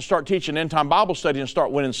go out and start teaching end-time Bible study and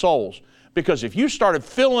start winning souls. Because if you started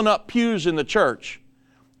filling up pews in the church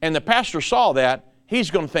and the pastor saw that,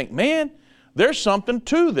 he's going to think, man, there's something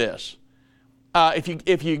to this.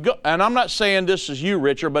 If you go, and I'm not saying this is you,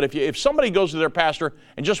 Richard, but if somebody goes to their pastor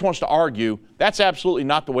and just wants to argue, that's absolutely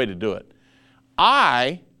not the way to do it.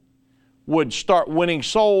 I would start winning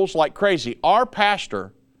souls like crazy. Our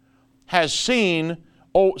pastor has seen,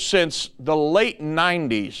 since the late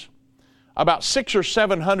 90s, about 600 or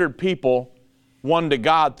 700 people won to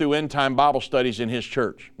God through end-time Bible studies in his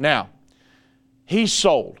church. Now, he's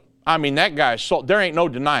sold. I mean, that guy's sold. There ain't no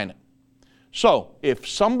denying it. So, if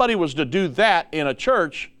somebody was to do that in a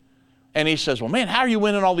church, and he says, well, man, how are you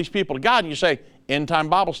winning all these people to God? And you say, end-time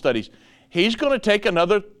Bible studies. He's going to take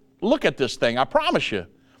another look at this thing, I promise you.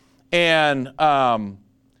 And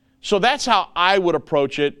so that's how I would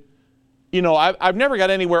approach it. I've never got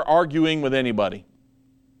anywhere arguing with anybody.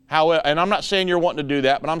 And I'm not saying you're wanting to do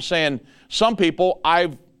that, but I'm saying some people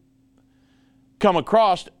I've come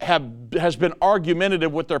across has been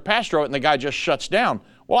argumentative with their pastor, and the guy just shuts down.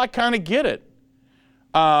 Well, I kind of get it.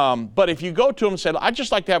 But if you go to him and say, I'd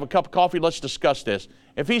just like to have a cup of coffee, let's discuss this.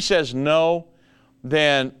 If he says no,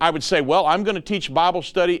 then I would say, well, I'm going to teach Bible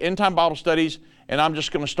study, end-time Bible studies, and I'm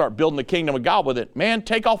just going to start building the kingdom of God with it. Man,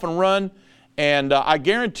 take off and run, and I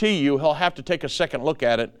guarantee you he'll have to take a second look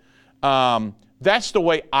at it. That's the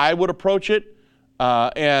way I would approach it.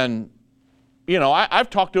 I've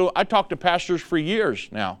talked to pastors for years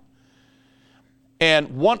now.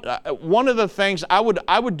 And one of the things I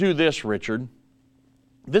would do this, Richard.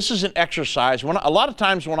 This is an exercise. A lot of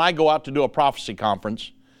times when I go out to do a prophecy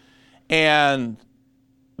conference, and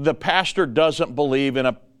the pastor doesn't believe in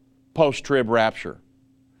a post-trib rapture,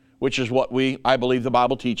 which is what I believe the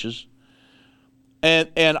Bible teaches.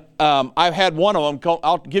 And I've had one of them.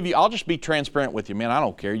 I'll just be transparent with you, man. I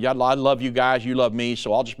don't care. I love you guys. You love me,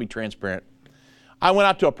 so I'll just be transparent. I went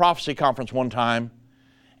out to a prophecy conference one time,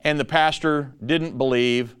 and the pastor didn't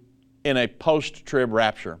believe in a post-trib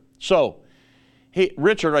rapture. So,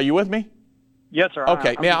 Richard, are you with me? Yes, sir.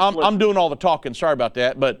 Okay. I'm doing all the talking. Sorry about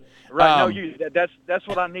that, but that's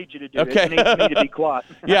what I need you to do. Okay. You need me to be quiet.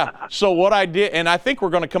 Yeah. So what I did, and I think we're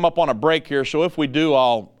going to come up on a break here. So if we do,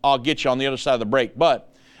 I'll get you on the other side of the break.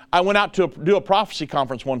 But I went out to do a prophecy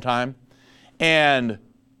conference one time, and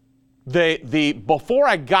before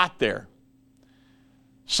I got there,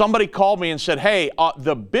 somebody called me and said, hey,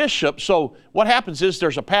 the bishop, so what happens is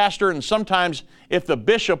there's a pastor, and sometimes if the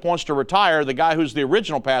bishop wants to retire, the guy who's the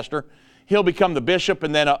original pastor, he'll become the bishop,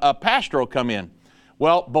 and then a pastor will come in.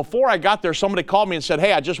 Well, before I got there, somebody called me and said,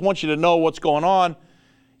 hey, I just want you to know what's going on.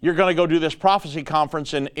 You're going to go do this prophecy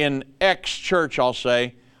conference in X church, I'll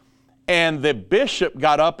say. And the bishop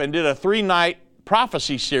got up and did a 3-night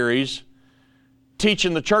prophecy series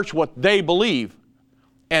teaching the church what they believe.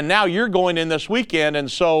 And now you're going in this weekend, and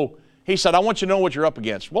so he said, I want you to know what you're up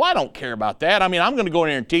against. Well, I don't care about that. I mean, I'm going to go in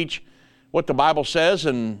here and teach what the Bible says,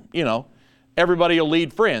 and, everybody will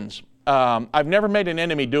lead friends. I've never made an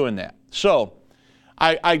enemy doing that. So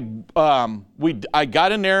I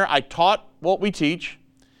got in there, I taught what we teach,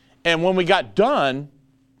 and when we got done,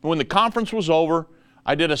 when the conference was over,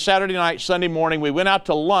 I did a Saturday night, Sunday morning, we went out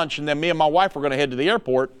to lunch, and then me and my wife were going to head to the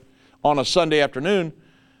airport on a Sunday afternoon.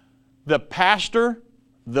 The pastor,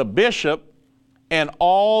 the bishop, and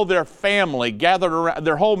all their family gathered around,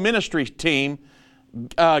 their whole ministry team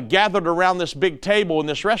gathered around this big table in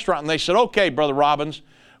this restaurant, and they said, okay, Brother Robbins,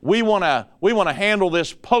 we want to handle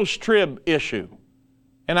this post-trib issue.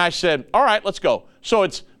 And I said, all right, let's go. So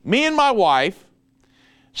it's me and my wife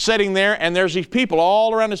sitting there, and there's these people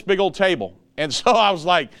all around this big old table. And so I was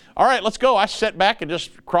like, all right, let's go. I sat back and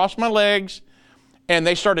just crossed my legs, And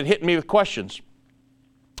they started hitting me with questions.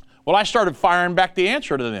 Well, I started firing back the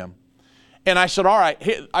answer to them. And I said, all right,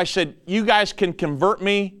 I said, you guys can convert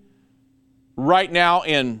me right now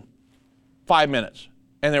in 5 minutes.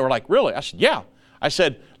 And they were like, really? I said, yeah. I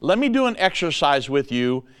said, let me do an exercise with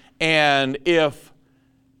you, and if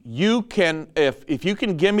you can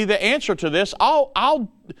give me the answer to this, I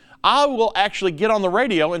will actually get on the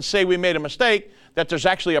radio and say we made a mistake, that there's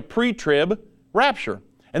actually a pre-trib rapture.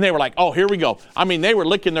 And they were like, oh, here we go. I mean, they were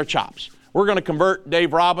licking their chops. We're going to convert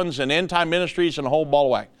Dave Robbins and End Time Ministries and a whole ball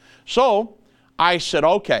of wax. So I said,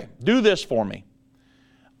 okay, do this for me.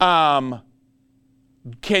 Can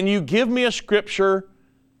you give me a scripture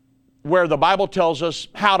where the Bible tells us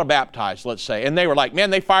how to baptize, let's say? And they were like, man,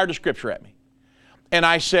 they fired a scripture at me. And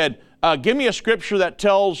I said, give me a scripture that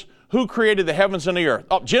tells who created the heavens and the earth.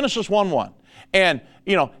 Oh, Genesis 1:1. And,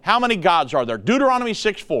 how many gods are there? Deuteronomy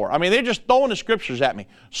 6:4. I mean, they're just throwing the scriptures at me.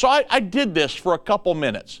 So I did this for a couple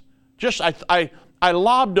minutes. I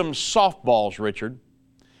lobbed them softballs, Richard.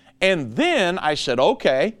 And then I said,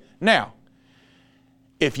 okay, now,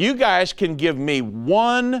 if you guys can give me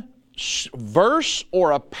one verse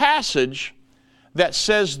or a passage that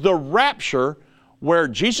says the rapture, where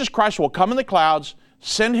Jesus Christ will come in the clouds,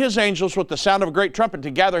 send his angels with the sound of a great trumpet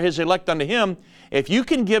to gather his elect unto him. If you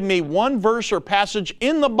can give me one verse or passage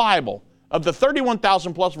in the Bible of the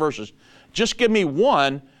 31,000 plus verses, just give me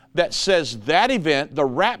one that says that event, the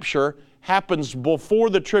rapture, happens before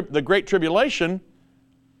the Great Tribulation,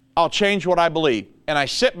 I'll change what I believe. And I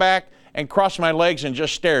sit back and crossed my legs and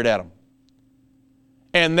just stared at them.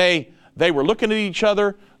 And they were looking at each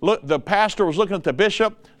other. Look, the pastor was looking at the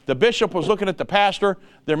bishop. The bishop was looking at the pastor.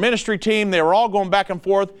 Their ministry team, they were all going back and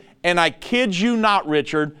forth. And I kid you not,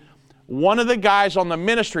 Richard, one of the guys on the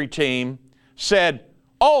ministry team said,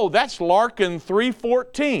 oh, that's Larkin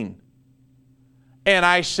 3:14. And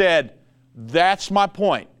I said, that's my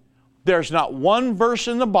point. There's not one verse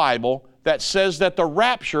in the Bible that says that the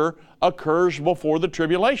rapture occurs before the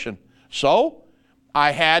tribulation. So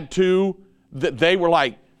I had to, they were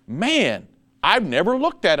like, man, I've never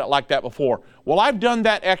looked at it like that before. Well, I've done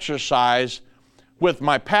that exercise with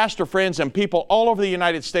my pastor friends and people all over the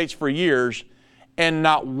United States for years, and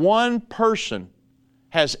not one person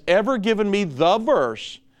has ever given me the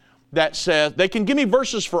verse that says, they can give me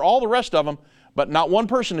verses for all the rest of them, but not one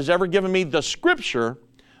person has ever given me the scripture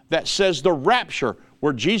that says the rapture,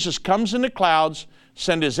 where Jesus comes in the clouds,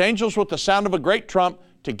 send his angels with the sound of a great trump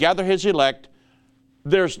to gather his elect.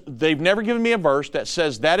 They've never given me a verse that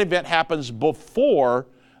says that event happens before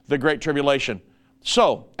the Great Tribulation.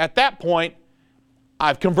 So, at that point,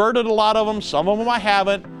 I've converted a lot of them. Some of them I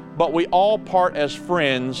haven't, but we all part as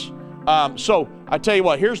friends. So, I tell you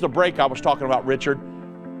what, here's the break I was talking about, Richard.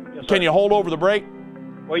 Yes, Can you hold over the break?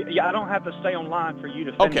 Well, yeah, I don't have to stay online for you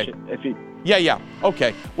to finish it. If you... Yeah.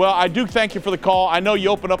 Okay. Well, I do thank you for the call. I know you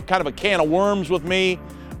opened up kind of a can of worms with me,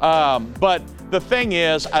 but the thing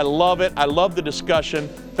is, I love it. I love the discussion.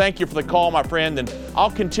 Thank you for the call, my friend, and I'll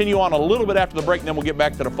continue on a little bit after the break, and then we'll get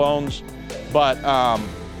back to the phones. But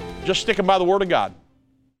just sticking by the Word of God.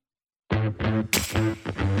 They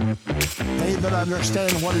that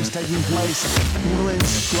understand what is taking place will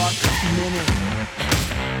instruct many.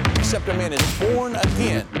 Except a man is born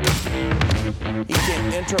again, he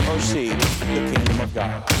can enter or see the kingdom of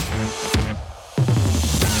God.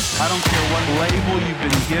 I don't care what label you've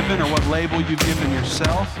been given or what label you've given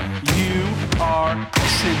yourself. You are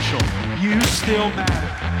essential. You still matter.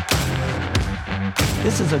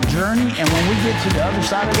 This is a journey, and when we get to the other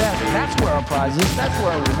side of that, that's where our prize is. That's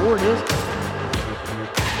where our reward is.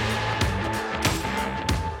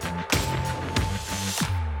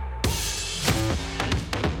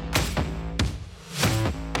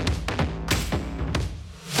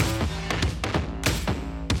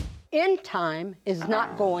 End time is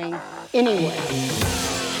not going anywhere.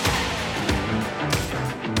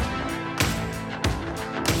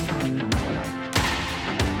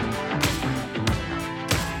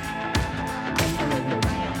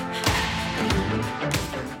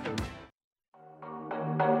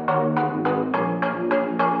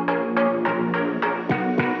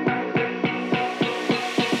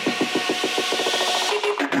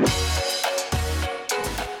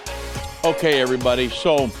 Okay, everybody.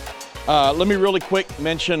 So let me really quick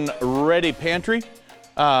mention Ready Pantry.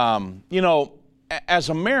 As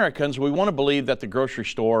Americans, we want to believe that the grocery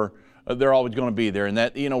store, they're always going to be there, and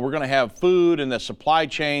that, we're going to have food and the supply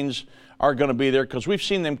chains are going to be there, because we've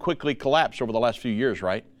seen them quickly collapse over the last few years,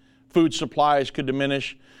 right? Food supplies could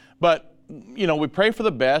diminish. But, we pray for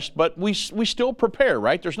the best, but we still prepare,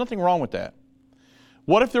 right? There's nothing wrong with that.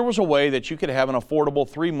 What if there was a way that you could have an affordable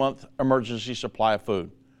 3-month emergency supply of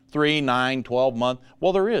food? 3, 9, 12 month?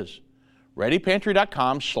 Well, there is.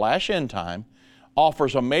 ReadyPantry.com/endtime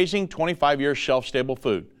offers amazing 25-year shelf-stable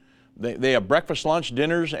food. They have breakfast, lunch,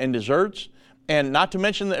 dinners, and desserts. And not to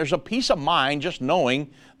mention that there's a peace of mind just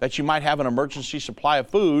knowing that you might have an emergency supply of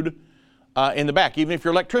food in the back, even if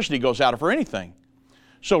your electricity goes out or for anything.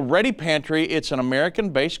 So Ready Pantry, it's an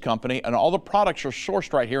American-based company, and all the products are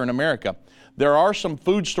sourced right here in America. There are some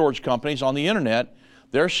food storage companies on the internet.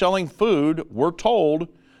 They're selling food, we're told,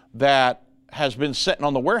 that has been sitting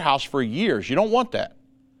on the warehouse for years. You don't want that.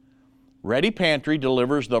 Ready Pantry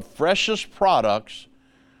delivers the freshest products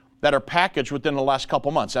that are packaged within the last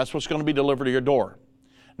couple months. That's what's going to be delivered to your door.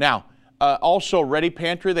 Now, also Ready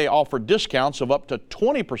Pantry, they offer discounts of up to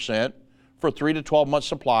 20% for 3 to 12 month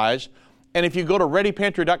supplies. And if you go to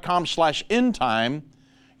ReadyPantry.com/endtime,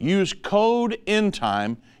 use code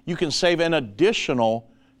endtime, you can save an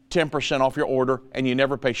additional 10% off your order, and you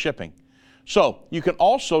never pay shipping. So you can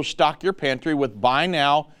also stock your pantry with buy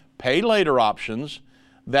now, pay later options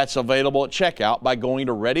that's available at checkout by going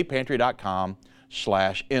to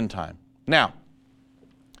ReadyPantry.com/endtime. Now,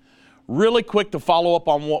 really quick to follow up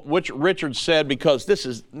on what Richard said, because this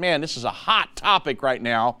is a hot topic right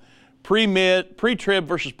now, pre-trib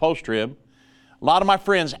versus post-trib. A lot of my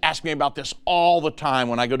friends ask me about this all the time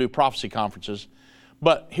when I go do prophecy conferences.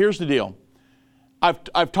 But here's the deal.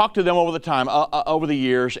 I've talked to them over the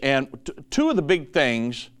years, and two of the big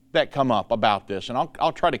things that come up about this, and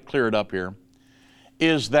I'll try to clear it up here,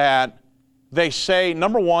 is that they say,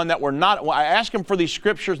 number one, that we're not, I ask them for these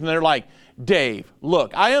scriptures, and they're like, Dave,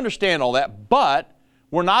 look, I understand all that, but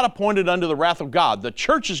we're not appointed unto the wrath of God. The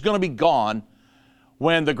church is going to be gone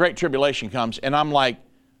when the Great Tribulation comes. And I'm like,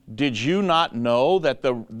 did you not know that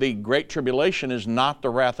the Great Tribulation is not the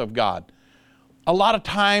wrath of God? A lot of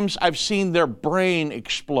times I've seen their brain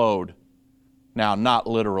explode. Now, not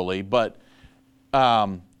literally, but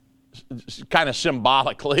kind of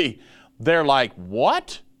symbolically. They're like,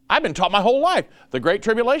 what? I've been taught my whole life the Great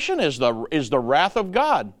Tribulation is the wrath of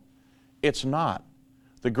God. It's not.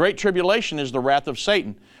 The Great Tribulation is the wrath of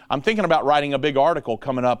Satan. I'm thinking about writing a big article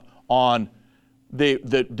coming up on the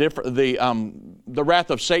wrath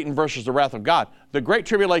of Satan versus the wrath of God. The Great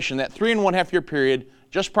Tribulation, that 3.5 year period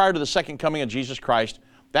just prior to the second coming of Jesus Christ,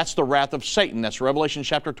 that's the wrath of Satan. That's Revelation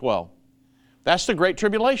chapter 12. That's the Great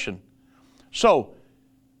Tribulation. So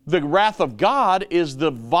the wrath of God is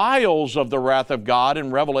the vials of the wrath of God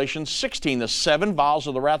in Revelation 16, the 7 vials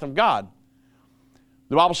of the wrath of God.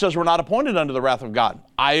 The Bible says we're not appointed unto the wrath of God.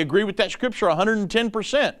 I agree with that scripture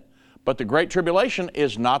 110%. But the Great Tribulation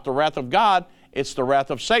is not the wrath of God, it's the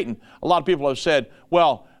wrath of Satan. A lot of people have said,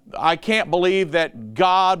 well, I can't believe that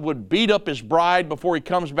God would beat up His bride before He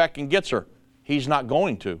comes back and gets her. He's not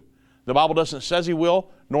going to. The Bible doesn't say He will,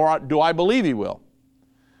 nor do I believe He will.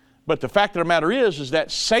 But the fact of the matter is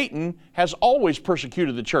that Satan has always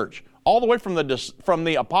persecuted the church, all the way from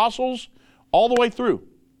the apostles all the way through.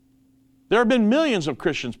 There have been millions of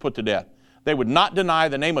Christians put to death. They would not deny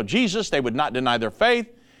the name of Jesus. They would not deny their faith.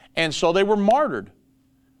 And so they were martyred.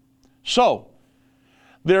 So,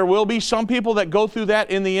 there will be some people that go through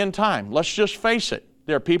that in the end time. Let's just face it.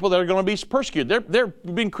 There are people that are going to be persecuted. There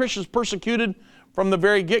have been Christians persecuted from the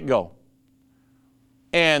very get-go.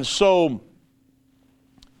 And so,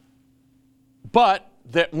 but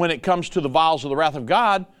that when it comes to the vials of the wrath of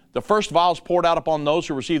God, the first vial is poured out upon those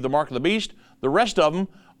who receive the mark of the beast. The rest of them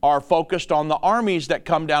are focused on the armies that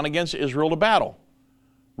come down against Israel to battle.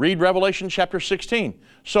 Read Revelation chapter 16.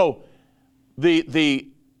 So the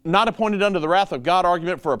not appointed unto the wrath of God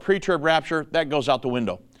argument for a pre-trib rapture, that goes out the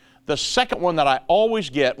window. The second one that I always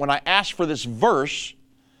get when I ask for this verse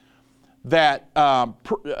that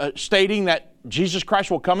stating that Jesus Christ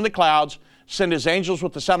will come in the clouds, send His angels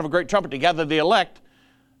with the sound of a great trumpet to gather the elect,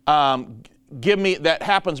 give me, that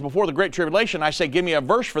happens before the Great Tribulation. I say, give me a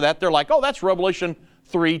verse for that. They're like, oh, that's Revelation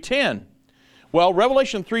 3:10. Well,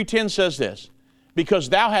 Revelation 3:10 says this, because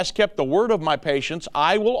thou hast kept the word of my patience,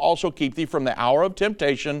 I will also keep thee from the hour of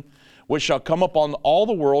temptation, which shall come upon all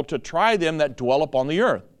the world to try them that dwell upon the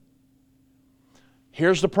earth.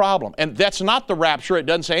 Here's the problem. And that's not the rapture. It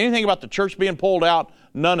doesn't say anything about the church being pulled out.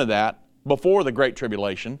 None of that before the Great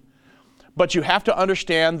Tribulation. But you have to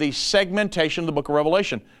understand the segmentation of the book of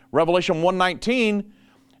Revelation. Revelation 1:19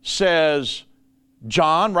 says,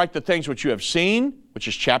 John, write the things which you have seen, which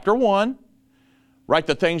is chapter 1. Write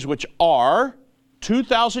the things which are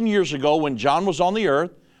 2,000 years ago when John was on the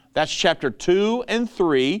earth. That's chapter 2 and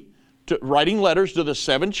 3, writing letters to the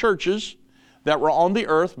 7 churches that were on the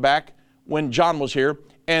earth back when John was here.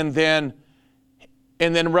 And then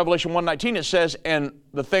in Revelation 1:19 it says, and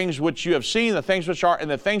the things which you have seen, the things which are,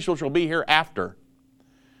 and the things which will be hereafter.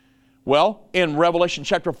 Well, in Revelation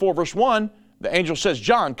chapter 4, verse 1, the angel says,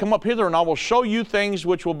 John, come up hither and I will show you things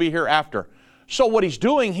which will be hereafter. So what he's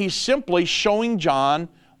doing, he's simply showing John.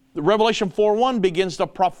 Revelation 4:1 begins the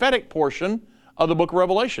prophetic portion of the book of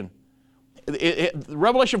Revelation.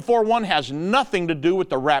 Revelation 4:1 has nothing to do with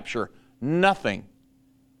the rapture. Nothing.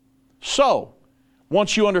 So,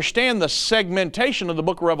 once you understand the segmentation of the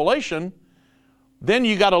book of Revelation, then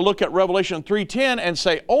you got to look at Revelation 3:10 and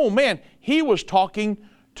say, oh man, he was talking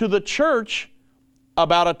to the church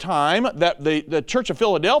about a time that the church of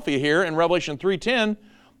Philadelphia here in Revelation 3:10,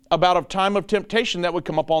 about a time of temptation that would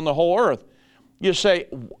come upon the whole earth. You say,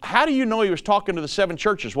 how do you know he was talking to the 7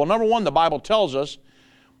 churches? Well, number one, the Bible tells us,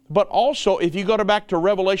 but also if you go back to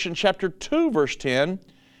Revelation chapter 2, verse 10,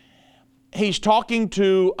 he's talking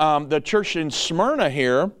to the church in Smyrna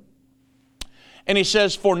here, and he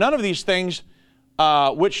says, for none of these things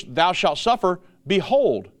which thou shalt suffer,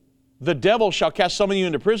 behold, the devil shall cast some of you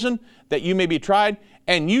into prison, that you may be tried,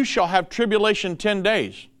 and you shall have tribulation 10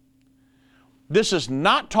 days. This is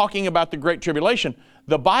not talking about the Great Tribulation.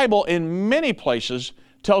 The Bible in many places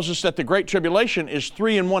tells us that the Great Tribulation is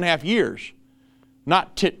 3.5 years,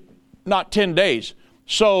 not 10 days.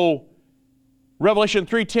 So Revelation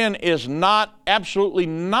 3:10 is absolutely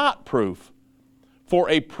not proof for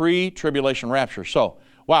a pre-tribulation rapture. So,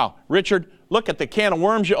 wow, Richard, look at the can of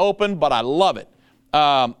worms you opened, but I love it.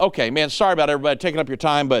 Okay, man, sorry about everybody taking up your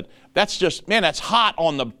time, but that's just, man, that's hot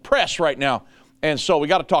on the press right now. And so we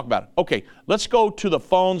got to talk about it. Okay, let's go to the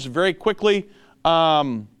phones very quickly.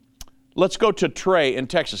 Let's go to Trey in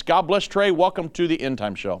Texas. God bless, Trey. Welcome to the End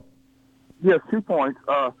Time Show. Yes, 2 points.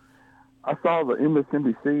 I saw the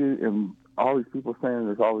MSNBC and all these people saying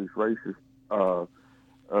there's all these racist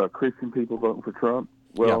Christian people voting for Trump.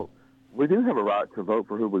 Well, we do have a right to vote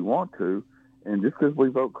for who we want to, and just because we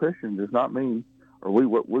vote Christian does not mean, or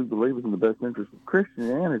what we believe is in the best interest of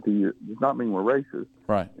Christianity does not mean we're racist.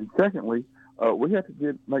 Right. And secondly, we have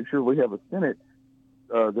to make sure we have a Senate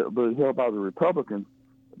that will be held by the Republicans,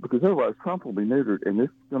 because otherwise Trump will be neutered, and this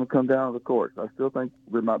is going to come down to the courts. I still think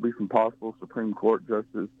there might be some possible Supreme Court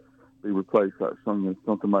justices be replaced, like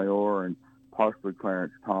Sotomayor and possibly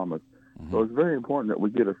Clarence Thomas. Mm-hmm. So it's very important that we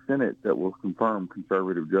get a Senate that will confirm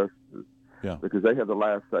conservative justices, because they have the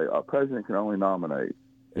last say. A president can only nominate,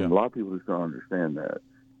 and a lot of people just don't understand that.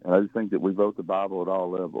 And I just think that we vote the Bible at all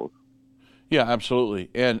levels. Yeah, absolutely.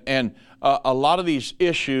 And a lot of these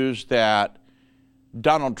issues that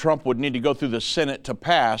Donald Trump would need to go through the Senate to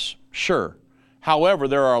pass, sure. However,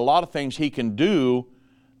 there are a lot of things he can do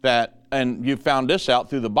that, and you found this out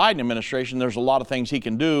through the Biden administration, there's a lot of things he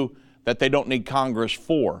can do that they don't need Congress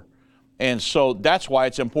for. And so that's why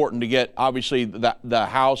it's important to get, obviously, the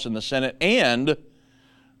House and the Senate and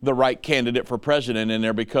the right candidate for president in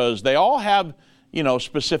there, because they all have,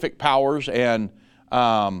 specific powers, and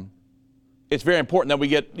it's very important that we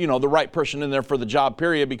get, the right person in there for the job,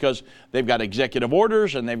 period, because they've got executive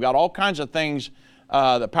orders and they've got all kinds of things,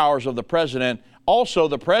 the powers of the president. Also,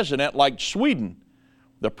 the president, like Sweden,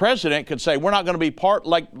 the president could say, we're not going to be part,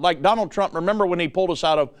 like Donald Trump, remember when he pulled us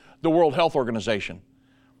out of the World Health Organization?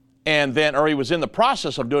 And then, or he was in the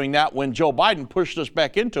process of doing that when Joe Biden pushed us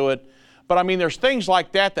back into it. But I mean, there's things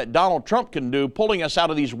like that Donald Trump can do, pulling us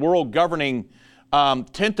out of these world governing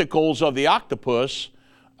tentacles of the octopus,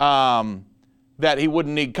 that he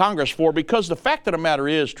wouldn't need Congress for. Because the fact of the matter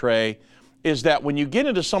is, Trey, is that when you get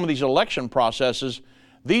into some of these election processes,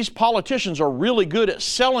 these politicians are really good at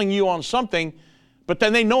selling you on something, but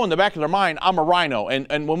then they know in the back of their mind, I'm a rhino. And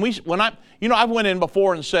I went in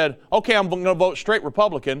before and said, okay, I'm going to vote straight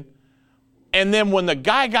Republican. And then when the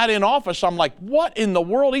guy got in office, I'm like, what in the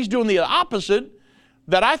world? He's doing the opposite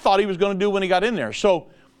that I thought he was going to do when he got in there. So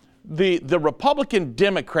the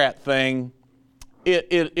Republican-Democrat thing,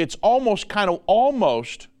 it's almost,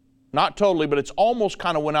 not totally, but it's almost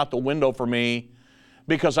kind of went out the window for me,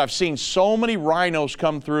 because I've seen so many rhinos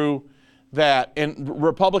come through that, and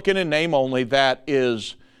Republican in name only, I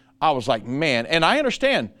was like, man. And I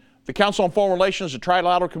understand the Council on Foreign Relations, the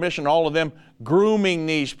Trilateral Commission, all of them grooming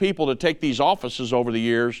these people to take these offices over the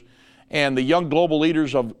years, and the young global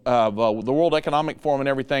leaders of the World Economic Forum and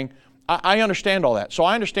everything. I understand all that. So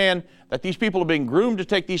I understand that these people are being groomed to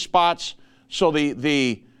take these spots. So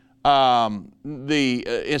the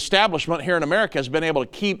establishment here in America has been able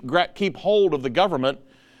to keep hold of the government,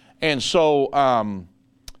 and so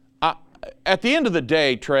at the end of the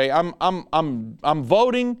day, Trey, I'm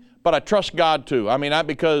voting, but I trust God too. I mean,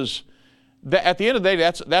 because at the end of the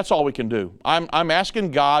day, that's all we can do. I'm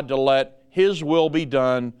asking God to let His will be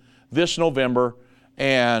done this November,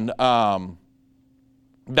 and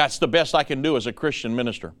that's the best I can do as a Christian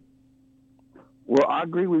minister. Well, I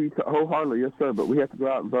agree with you wholeheartedly, yes, sir. But we have to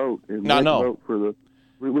go out and vote, and we have to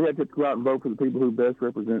go out and vote for the people who best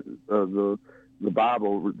represent the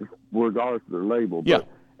Bible, regardless of their label. Yeah.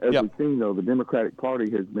 But as we've seen, though, the Democratic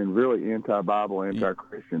Party has been really anti-Bible,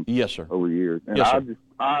 anti-Christian. Yes, sir. Over the years, and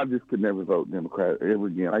I just could never vote Democrat ever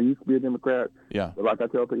again. I used to be a Democrat. Yeah. But like I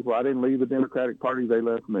tell people, I didn't leave the Democratic Party; they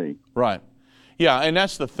left me. Right. Yeah, and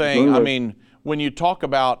that's the thing. I mean, when you talk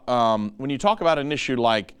about an issue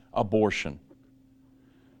like abortion,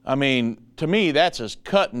 I mean, to me, that's as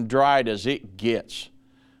cut and dried as it gets.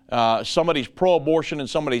 Somebody's pro-abortion and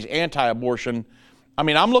somebody's anti-abortion. I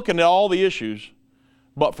mean, I'm looking at all the issues,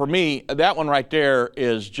 but for me, that one right there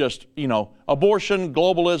is just, abortion,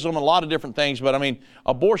 globalism, a lot of different things. But I mean,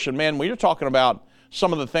 abortion, man, when you're talking about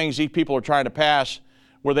some of the things these people are trying to pass,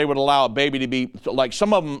 where they would allow a baby to be, like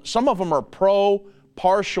some of them are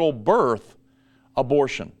pro-partial birth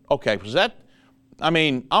abortion. Okay, because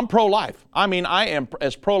I'm pro-life. I mean, I am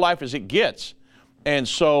as pro-life as it gets. And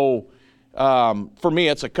so, for me,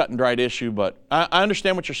 it's a cut and dried issue, but I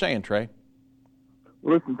understand what you're saying, Trey.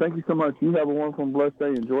 Well, listen, thank you so much. You have a wonderful and blessed day.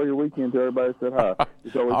 Enjoy your weekend to everybody that said hi.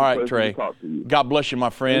 It's always all right, Trey. To talk to you. God bless you,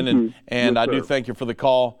 my friend, and yes, I do thank you for the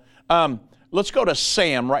call. Let's go to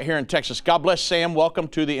Sam right here in Texas. God bless, Sam. Welcome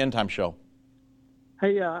to the End Time Show.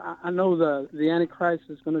 Hey, I know the Antichrist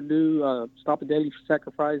is going to do stop the daily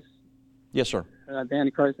sacrifice. Yes, sir. The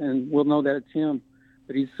Antichrist, and we'll know that it's him.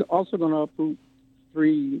 But he's also going to uproot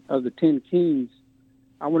 3 of the 10 kings.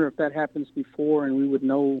 I wonder if that happens before, and we would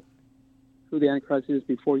know who the Antichrist is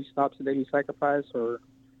before he stops the daily sacrifice, or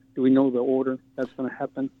do we know the order that's going to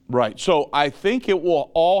happen? Right. So I think it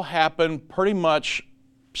will all happen pretty much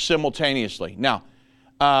simultaneously. Now,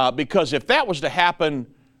 because if that was to happen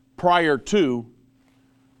prior to,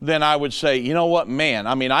 then I would say, you know what, man,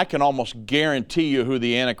 I mean, I can almost guarantee you who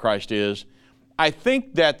the Antichrist is. I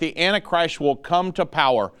think that the Antichrist will come to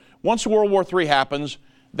power. Once World War III happens,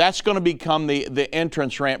 that's going to become the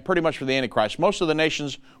entrance ramp pretty much for the Antichrist. Most of the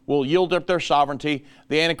nations will yield up their sovereignty.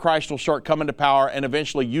 The Antichrist will start coming to power and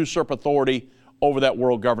eventually usurp authority over that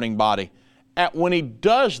world governing body. When he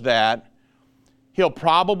does that, he'll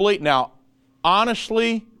probably, now,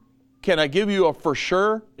 honestly, can I give you a for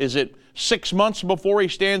sure? Is it 6 months before he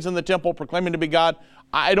stands in the temple proclaiming to be God?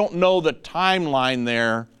 I don't know the timeline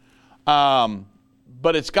there,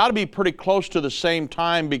 but it's got to be pretty close to the same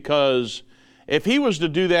time, because if he was to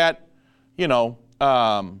do that,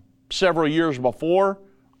 several years before,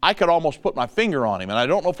 I could almost put my finger on him. And I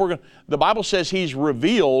don't know if we're going to, the Bible says he's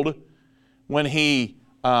revealed when he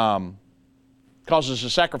causes the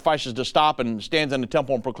sacrifices to stop and stands in the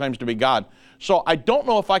temple and proclaims to be God. So I don't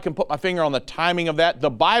know if I can put my finger on the timing of that. The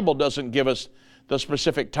Bible doesn't give us the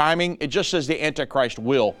specific timing. It just says the Antichrist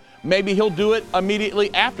will. Maybe he'll do it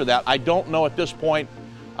immediately after that. I don't know at this point.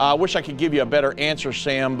 I wish I could give you a better answer,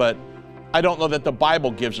 Sam, but I don't know that the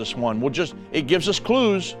Bible gives us one. It gives us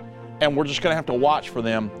clues, and we're just going to have to watch for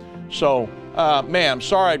them. So, man, I'm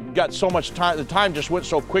sorry I got so much time. The time just went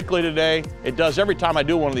so quickly today. It does every time I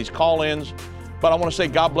do one of these call-ins. But I want to say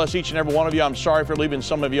God bless each and every one of you. I'm sorry for leaving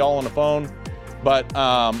some of you all on the phone, but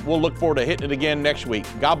we'll look forward to hitting it again next week.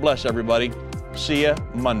 God bless everybody. See you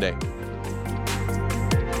Monday.